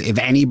 Like if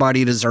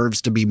anybody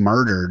deserves to be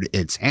murdered,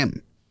 it's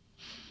him.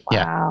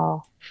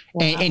 Wow.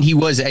 Yeah. And he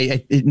was,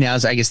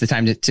 now's I guess the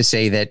time to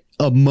say that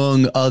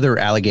among other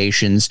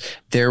allegations,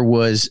 there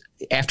was,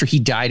 after he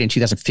died in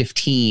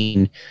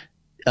 2015,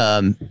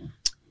 who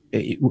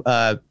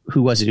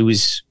was it? It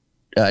was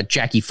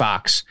Jackie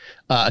Fox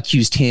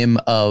accused him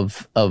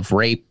of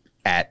rape.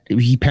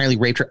 He apparently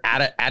raped her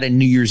at a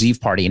New Year's Eve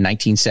party in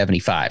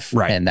 1975.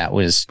 Right. And that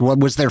was what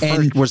was their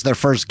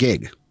first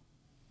gig.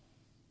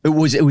 It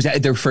was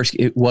their first.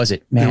 It was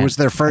it, man. It was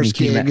their first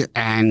gig,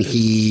 and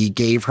he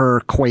gave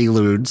her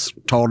Quaaludes,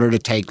 told her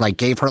to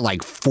gave her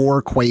like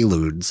 4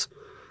 Quaaludes,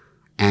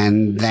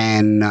 and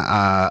then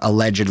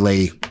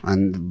allegedly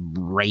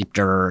raped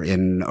her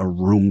in a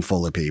room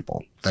full of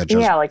people. In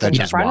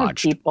front of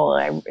people.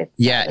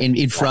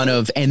 In front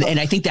of, and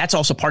I think that's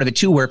also part of it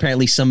too, where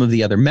apparently some of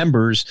the other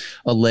members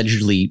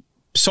allegedly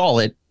saw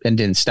it and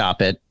didn't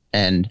stop it.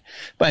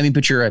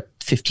 But you're a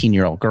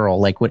 15-year-old girl.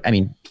 Like what? I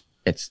mean.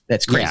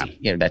 That's crazy.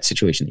 Yeah. That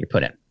situation that you're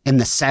put in. In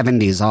the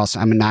 70s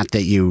also, I mean, not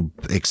that you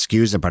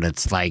excuse it, but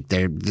it's like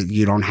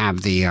you don't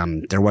have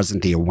there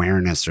wasn't the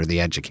awareness or the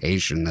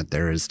education that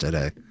there is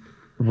today.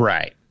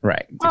 Right.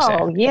 Exactly.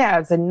 Oh yeah.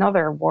 It's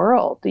another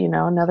world,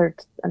 another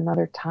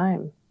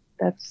time.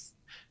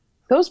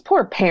 Those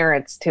poor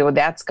parents too.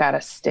 That's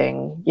gotta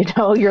sting.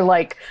 You're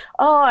like,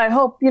 oh, I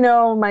hope,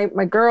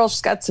 my girl,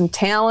 she's got some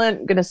talent.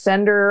 I'm going to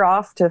send her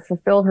off to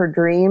fulfill her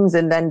dreams.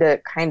 And then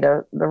to kind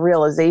of the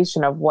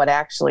realization of what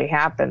actually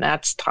happened.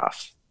 That's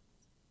tough.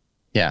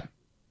 Yeah.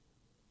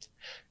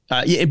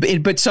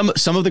 But some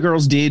of the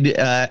girls did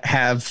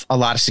have a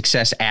lot of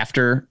success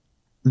after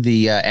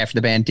the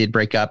band did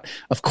break up.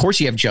 Of course,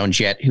 you have Joan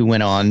Jett, who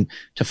went on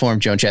to form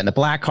Joan Jett and the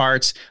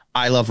Blackhearts.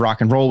 I Love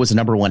Rock and Roll was the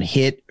 #1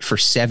 hit for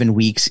 7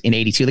 weeks in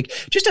 82. Like,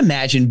 just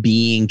imagine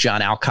being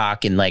John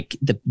Alcock and like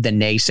the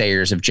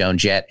naysayers of Joan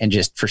Jett, and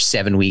just for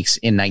 7 weeks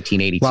in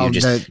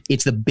 1982,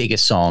 it's the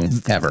biggest song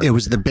ever. It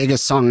was the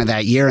biggest song of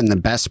that year. And the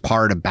best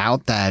part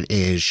about that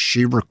is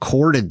she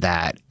recorded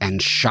that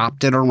and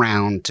shopped it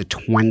around to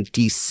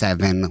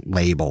 27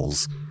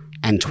 labels.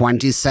 And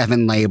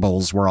 27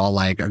 labels were all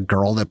like, a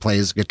girl that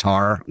plays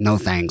guitar? No,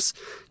 thanks.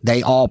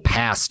 They all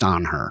passed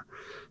on her.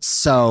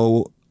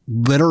 So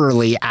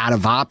literally out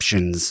of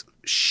options,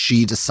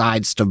 she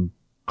decides to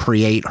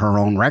create her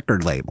own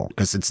record label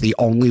because it's the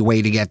only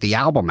way to get the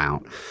album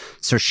out.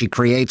 So she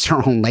creates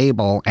her own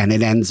label, and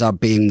it ends up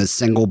being the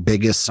single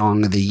biggest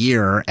song of the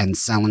year and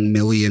selling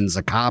millions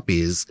of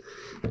copies.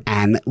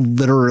 And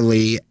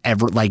literally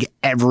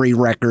every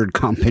record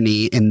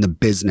company in the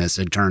business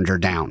had turned her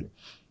down.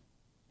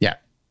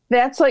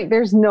 That's like,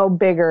 there's no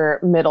bigger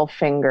middle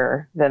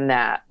finger than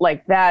that.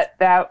 Like that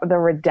the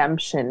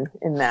redemption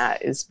in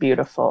that is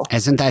beautiful.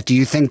 Isn't that, do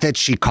you think that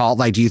she called,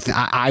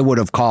 I would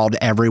have called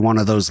every one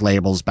of those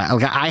labels back.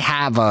 Like, I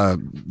have a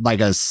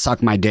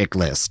suck my dick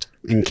list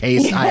in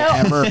case I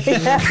ever,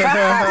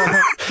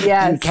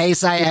 in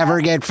case I ever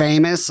get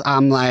famous.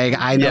 I'm like,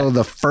 I know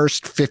the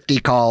first 50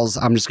 calls,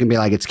 I'm just going to be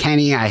like, it's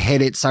Kenny. I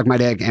hit it, suck my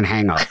dick, and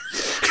hang up.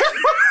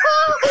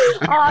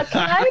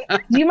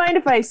 Do you mind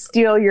if I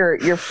steal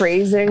your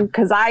phrasing?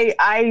 Because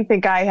I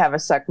think I have a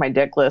suck my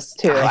dick list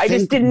too. I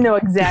just didn't know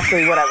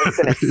exactly what I was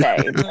going to say.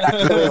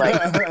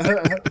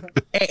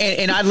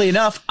 And oddly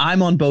enough,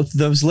 I'm on both of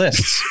those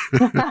lists.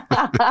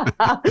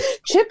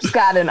 Chip's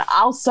got an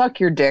 "I'll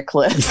suck your dick"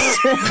 list.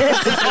 It's a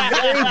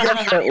very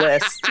different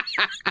list,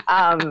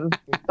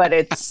 but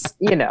it's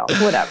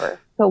whatever.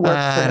 He'll work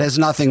for It has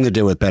nothing to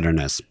do with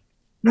bitterness.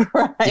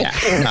 right.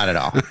 Yeah, not at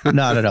all.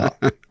 Not at all.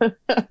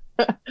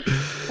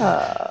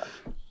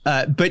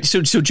 But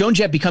so Joan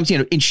Jett becomes,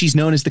 and she's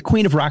known as the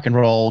queen of rock and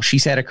roll.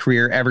 She's had a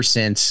career ever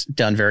since,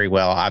 done very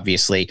well,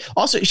 obviously.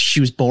 Also, she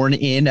was born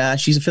in,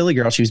 she's a Philly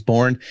girl. She was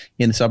born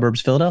in the suburbs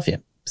of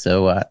Philadelphia.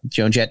 So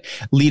Joan Jett.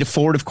 Lita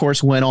Ford, of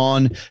course, went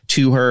on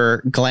to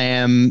her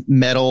glam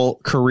metal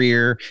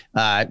career,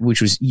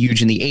 which was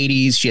huge in the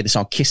 80s. She had the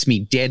song Kiss Me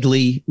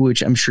Deadly,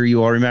 which I'm sure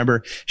you all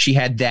remember. She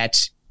had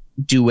that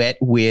duet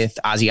with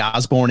Ozzy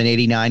Osbourne in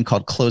 89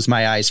 called Close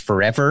My Eyes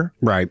Forever.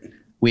 Right.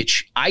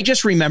 Which I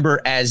just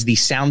remember as the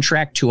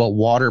soundtrack to a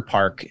water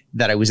park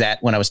that I was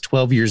at when I was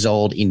 12 years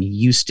old in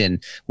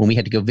Houston when we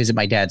had to go visit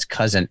my dad's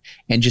cousin.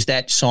 And just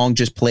that song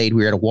just played.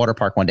 We were at a water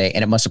park one day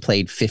and it must have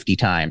played 50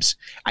 times.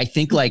 I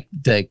think like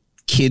the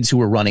kids who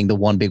were running the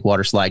One Big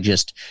Water Slide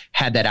just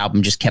had that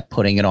album, just kept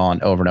putting it on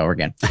over and over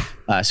again.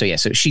 So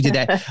she did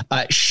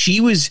that. She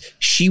was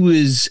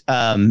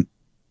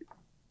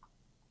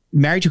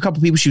married to a couple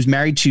of people. She was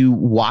married to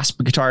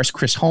Wasp guitarist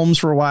Chris Holmes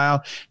for a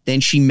while. Then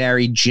she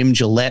married Jim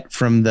Gillette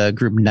from the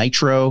group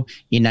Nitro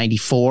in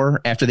 94.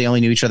 After they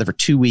only knew each other for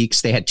 2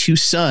 weeks, they had 2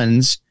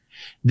 sons.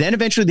 Then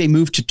eventually they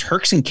moved to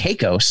Turks and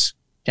Caicos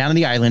down in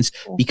the islands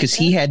because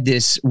he had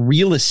this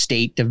real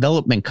estate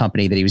development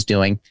company that he was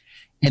doing.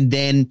 And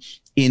then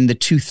in the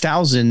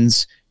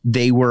 2000s,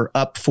 they were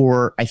up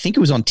for, I think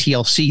it was on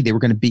TLC. They're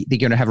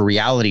going to have a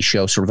reality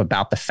show sort of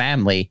about the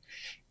family.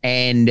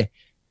 And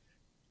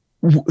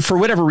for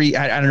whatever reason,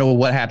 I don't know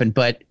what happened,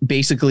 but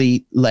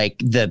basically like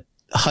the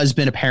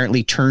husband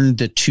apparently turned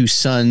the 2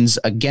 sons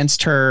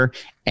against her,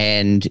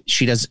 and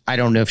I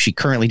don't know if she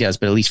currently does,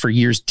 but at least for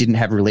years didn't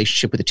have a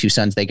relationship with the 2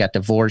 sons. They got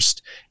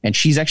divorced, and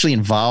she's actually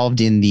involved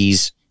in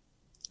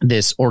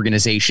this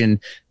organization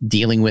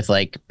dealing with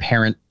like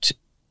parent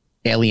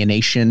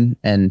alienation.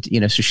 And,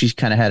 so she's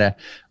kind of had a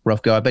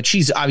rough go, but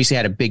she's obviously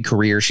had a big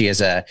career. She has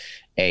a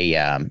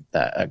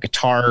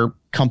guitar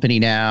company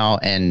now,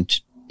 and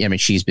I mean,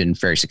 she's been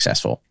very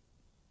successful.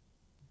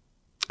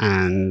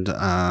 And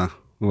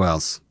who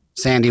else?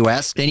 Sandy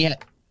West. Then you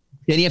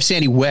have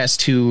Sandy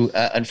West, who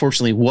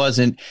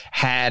unfortunately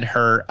had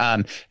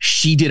her.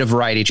 She did a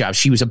variety of jobs.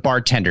 She was a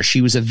bartender.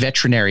 She was a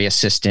veterinary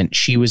assistant.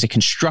 She was a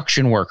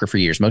construction worker for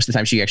years. Most of the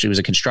time she actually was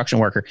a construction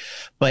worker,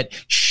 but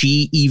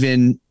she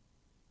even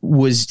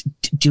was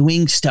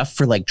doing stuff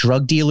for like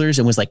drug dealers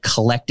and was like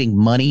collecting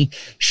money.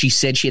 She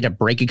said she had to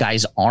break a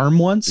guy's arm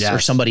once, or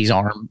somebody's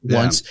arm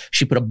once.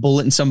 She put a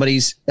bullet in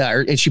somebody's,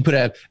 and she put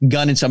a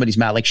gun in somebody's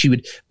mouth. Like she was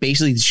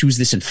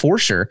this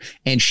enforcer,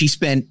 and she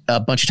spent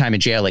a bunch of time in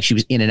jail. Like she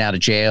was in and out of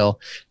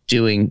jail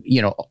doing,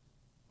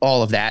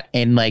 all of that.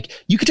 And like,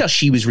 you could tell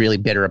she was really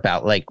bitter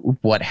about like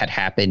what had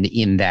happened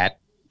in that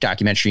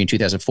documentary in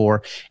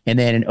 2004. And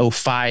then in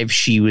 2005,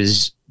 she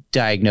was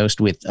diagnosed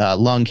with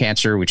lung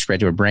cancer, which spread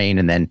to her brain,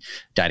 and then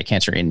died of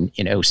cancer in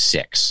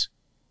 2006.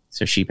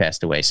 So she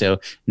passed away. So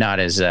not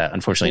as,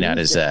 unfortunately, not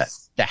as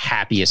the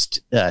happiest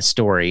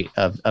story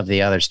of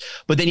the others.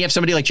 But then you have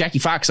somebody like Jackie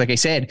Fox, like I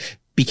said,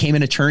 became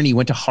an attorney,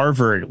 went to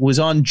Harvard, was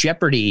on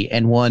Jeopardy,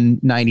 and won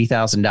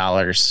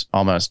 $90,000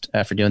 almost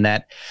for doing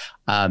that.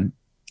 And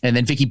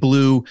then Vicky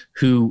Blue,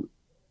 who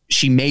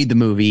she made the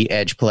movie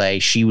Edge Play.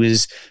 She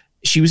was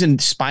in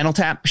Spinal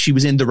Tap. She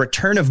was in The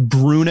Return of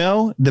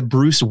Bruno, the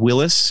Bruce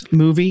Willis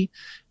movie.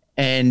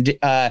 And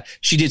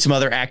she did some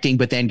other acting,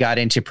 but then got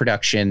into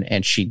production,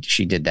 and she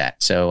did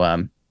that.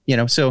 So,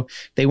 so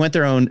they went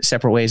their own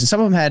separate ways, and some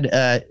of them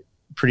had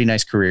pretty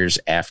nice careers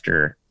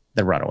after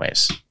the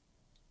Runaways.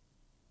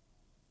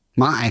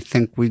 Well, I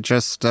think we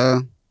just,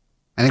 I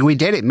think we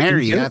did it.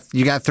 Mary,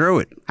 you got through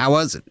it. How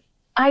was it?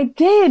 I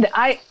did.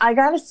 I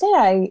gotta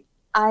say,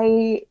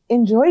 I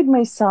enjoyed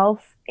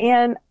myself,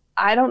 and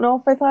I don't know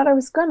if I thought I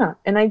was gonna,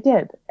 and I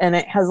did. And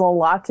it has a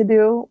lot to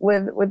do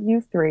with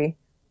you 3.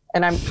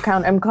 And I'm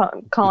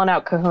calling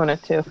out Kahuna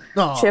too.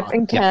 Aww, Chip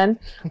and Ken.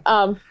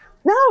 Yeah.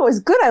 No, it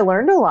was good. I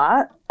learned a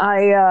lot.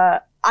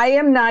 I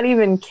am not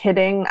even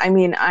kidding. I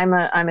mean, I'm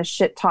a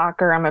shit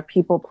talker. I'm a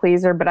people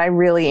pleaser, but I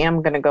really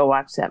am going to go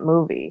watch that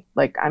movie.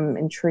 Like, I'm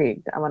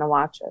intrigued. I want to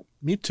watch it.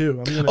 Me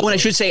too. And I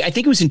should say, I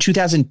think it was in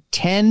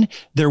 2010.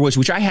 There was,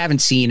 which I haven't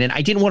seen, and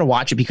I didn't want to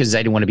watch it because I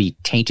didn't want to be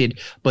tainted.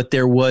 But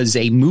there was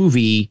a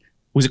movie.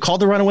 Was it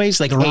called The Runaways?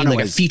 Like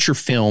a feature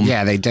film.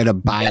 Yeah, they did a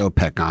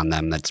biopic on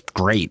them. That's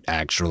great,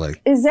 actually.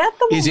 Is that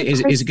the one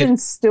with Kristen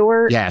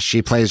Stewart? Yeah,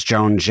 she plays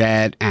Joan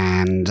Jett,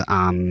 and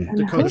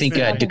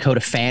Dakota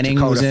Fanning.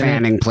 Dakota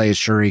Fanning plays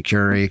Cherie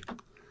Curie.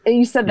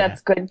 You said that's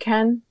good,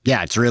 Ken?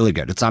 Yeah, it's really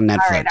good. It's on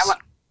Netflix. All right,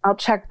 I'll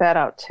check that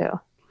out too.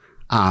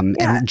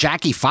 And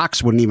Jackie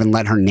Fox wouldn't even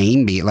let her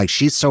name be, like,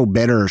 she's so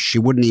bitter, she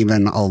wouldn't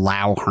even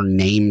allow her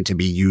name to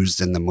be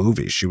used in the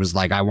movie. She was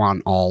like, I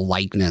want all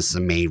likeness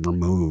and me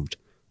removed.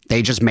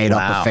 They just made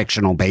up a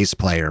fictional bass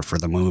player for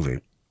the movie.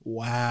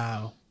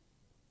 Wow.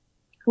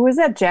 Who was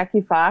that?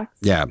 Jackie Fox?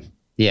 Yeah.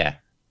 Yeah.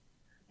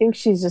 think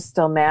she's just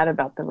still mad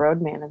about the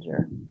road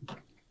manager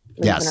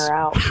leaving her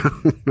out.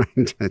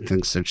 I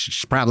think so.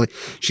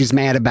 She's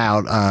mad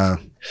about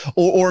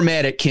or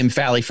mad at Kim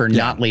Fowley for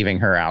not leaving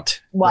her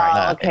out.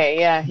 Wow. Okay.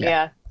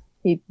 Yeah.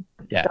 He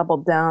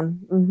doubled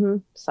down. Mm-hmm.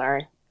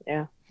 Sorry.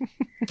 Yeah. Boy.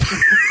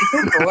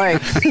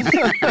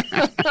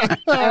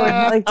 I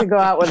would like to go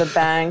out with a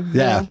bang.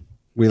 Yeah.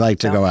 We like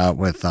to go out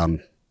with a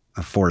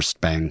forced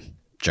bang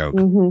joke.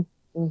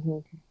 Mm-hmm. Mm-hmm.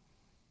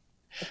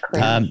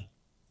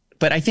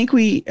 But I think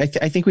we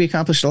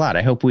accomplished a lot.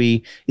 I hope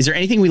is there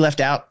anything we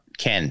left out,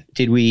 Ken?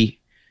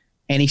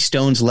 Any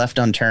stones left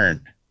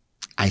unturned?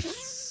 I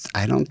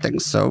don't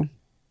think so.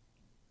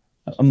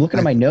 I'm looking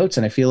at my notes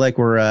and I feel like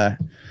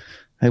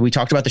we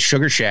talked about the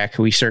Sugar Shack.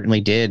 We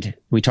certainly did.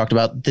 We talked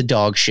about the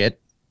dog shit.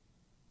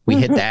 We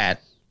hit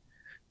that.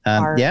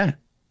 Yeah.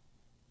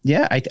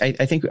 I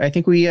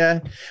think we,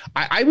 I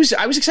was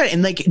excited.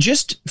 And like,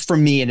 just for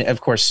me, and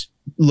of course,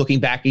 looking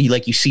back,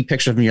 you see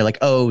pictures of them, you're like,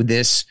 oh,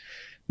 this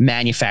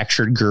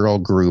manufactured girl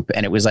group.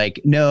 And it was like,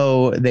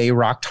 no, they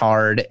rocked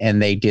hard and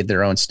they did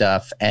their own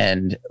stuff.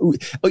 And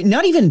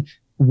not even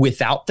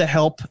without the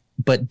help,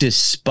 but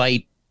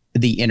despite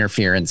the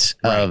interference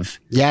of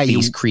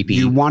these creepy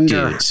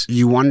dudes.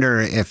 You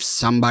wonder if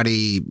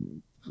somebody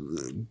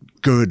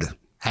good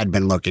had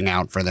been looking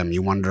out for them.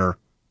 You wonder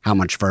how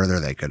much further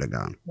they could have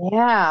gone.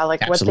 Yeah,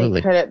 like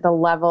Absolutely. the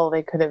level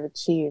they could have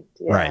achieved.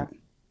 Yeah. Right.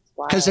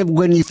 Because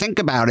when you think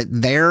about it,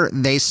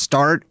 they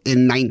start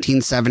in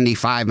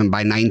 1975, and by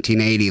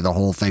 1980, the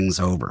whole thing's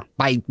over.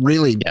 By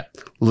really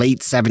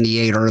late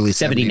 78, early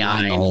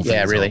 79, the whole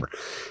thing's over.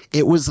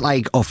 It was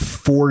like a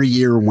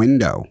 4-year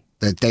window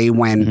that they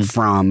went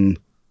from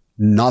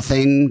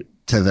nothing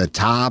to the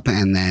top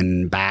and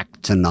then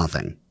back to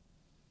nothing.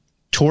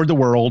 Toured the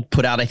world,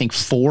 put out, I think,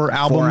 4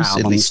 albums.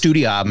 At least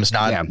studio albums,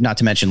 not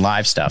to mention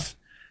live stuff.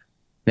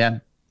 Yeah.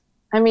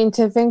 I mean,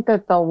 to think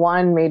that the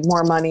one made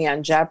more money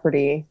on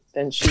Jeopardy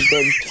than she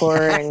did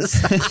touring.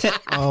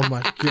 Oh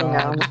my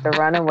God. With the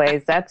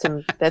Runaways.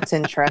 That's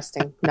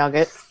interesting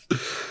nugget.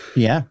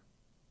 Yeah.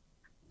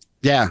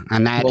 Yeah.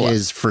 And that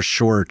is for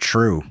sure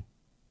true.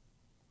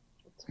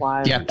 That's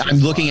wild. Yeah. I'm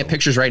looking at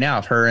pictures right now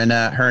of her and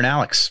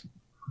Alex.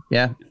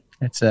 Yeah.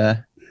 It's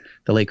the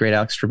late great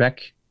Alex Trebek.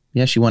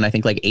 Yeah, she won, I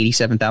think, like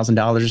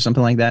 $87,000 or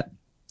something like that.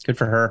 Good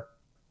for her.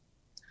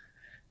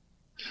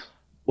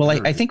 Well,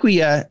 I think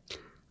we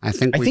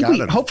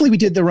hopefully we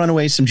did the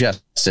Runaways some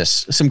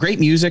justice. Some great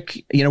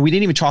music. We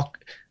didn't even talk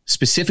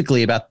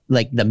specifically about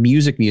like the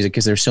music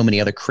because there's so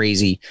many other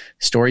crazy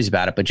stories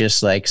about it, but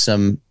just like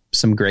some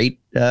great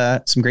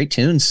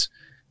tunes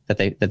that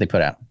they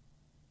put out.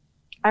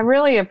 I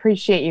really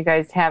appreciate you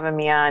guys having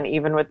me on,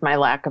 even with my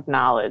lack of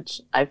knowledge.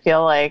 I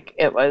feel like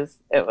it was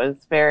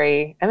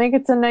very, I think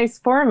it's a nice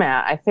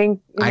format. I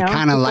think, I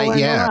kind of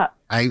like,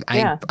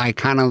 I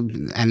kind of,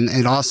 and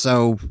it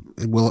also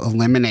will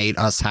eliminate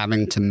us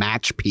having to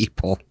match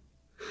people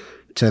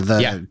to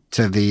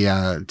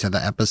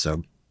the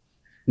episode.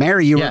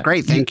 Mary, you were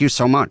great. Thank you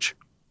so much.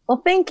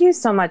 Well, thank you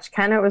so much,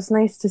 Ken. It was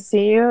nice to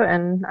see you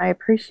and I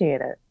appreciate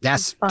it.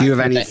 Yes. Do you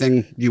have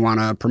anything you want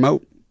to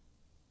promote?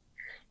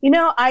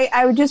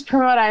 I would just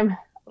promote, I'm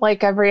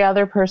like every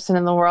other person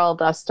in the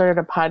world. I started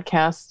a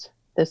podcast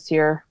this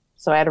year,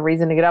 so I had a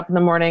reason to get up in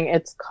the morning.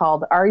 It's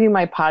called Are You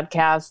My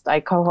Podcast? I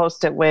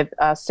co-host it with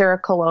Sarah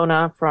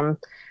Colonna from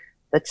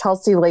the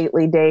Chelsea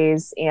Lately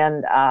days,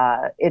 and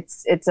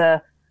it's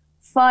a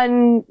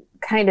fun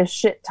kind of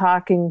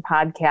shit-talking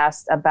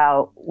podcast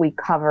about, we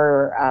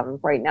cover,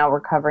 right now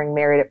we're covering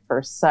Married at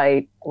First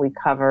Sight. We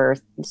cover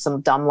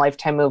some dumb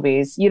Lifetime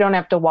movies. You don't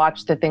have to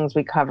watch the things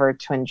we cover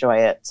to enjoy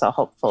it, so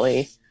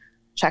hopefully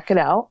check it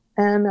out.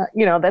 And,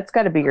 that's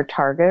got to be your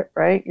target,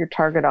 right? Your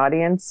target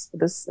audience.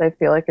 I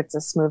feel like it's a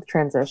smooth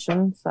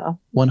transition. So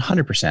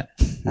 100%.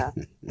 Yeah,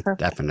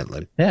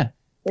 definitely. Yeah.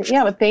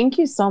 But thank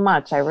you so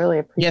much. I really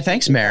appreciate it. Yeah,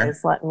 thanks, Mary.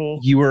 Let me.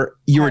 You were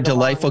a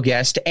delightful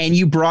guest, and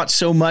you brought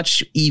so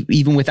much,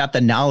 even without the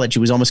knowledge.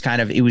 It was almost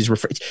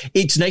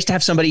it's nice to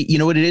have somebody. You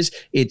know what it is?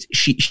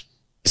 She's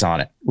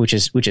on it, which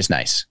is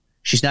nice.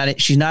 She's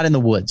not in the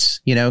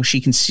woods.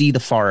 She can see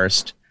the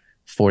forest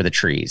for the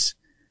trees.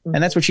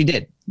 And that's what she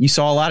did. You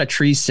saw a lot of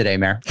trees today,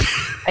 Mare.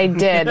 I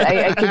did.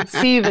 I could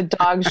see the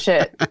dog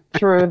shit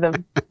through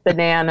the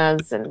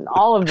bananas and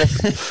all of this.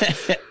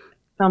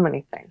 So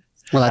many things.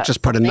 Well, that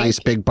just put a nice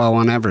big bow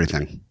on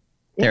everything.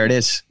 There it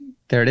is.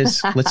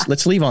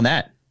 Let's leave on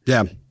that.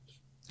 Yeah.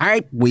 All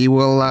right. We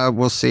will.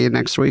 We'll see you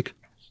next week.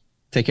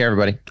 Take care,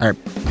 everybody. All right.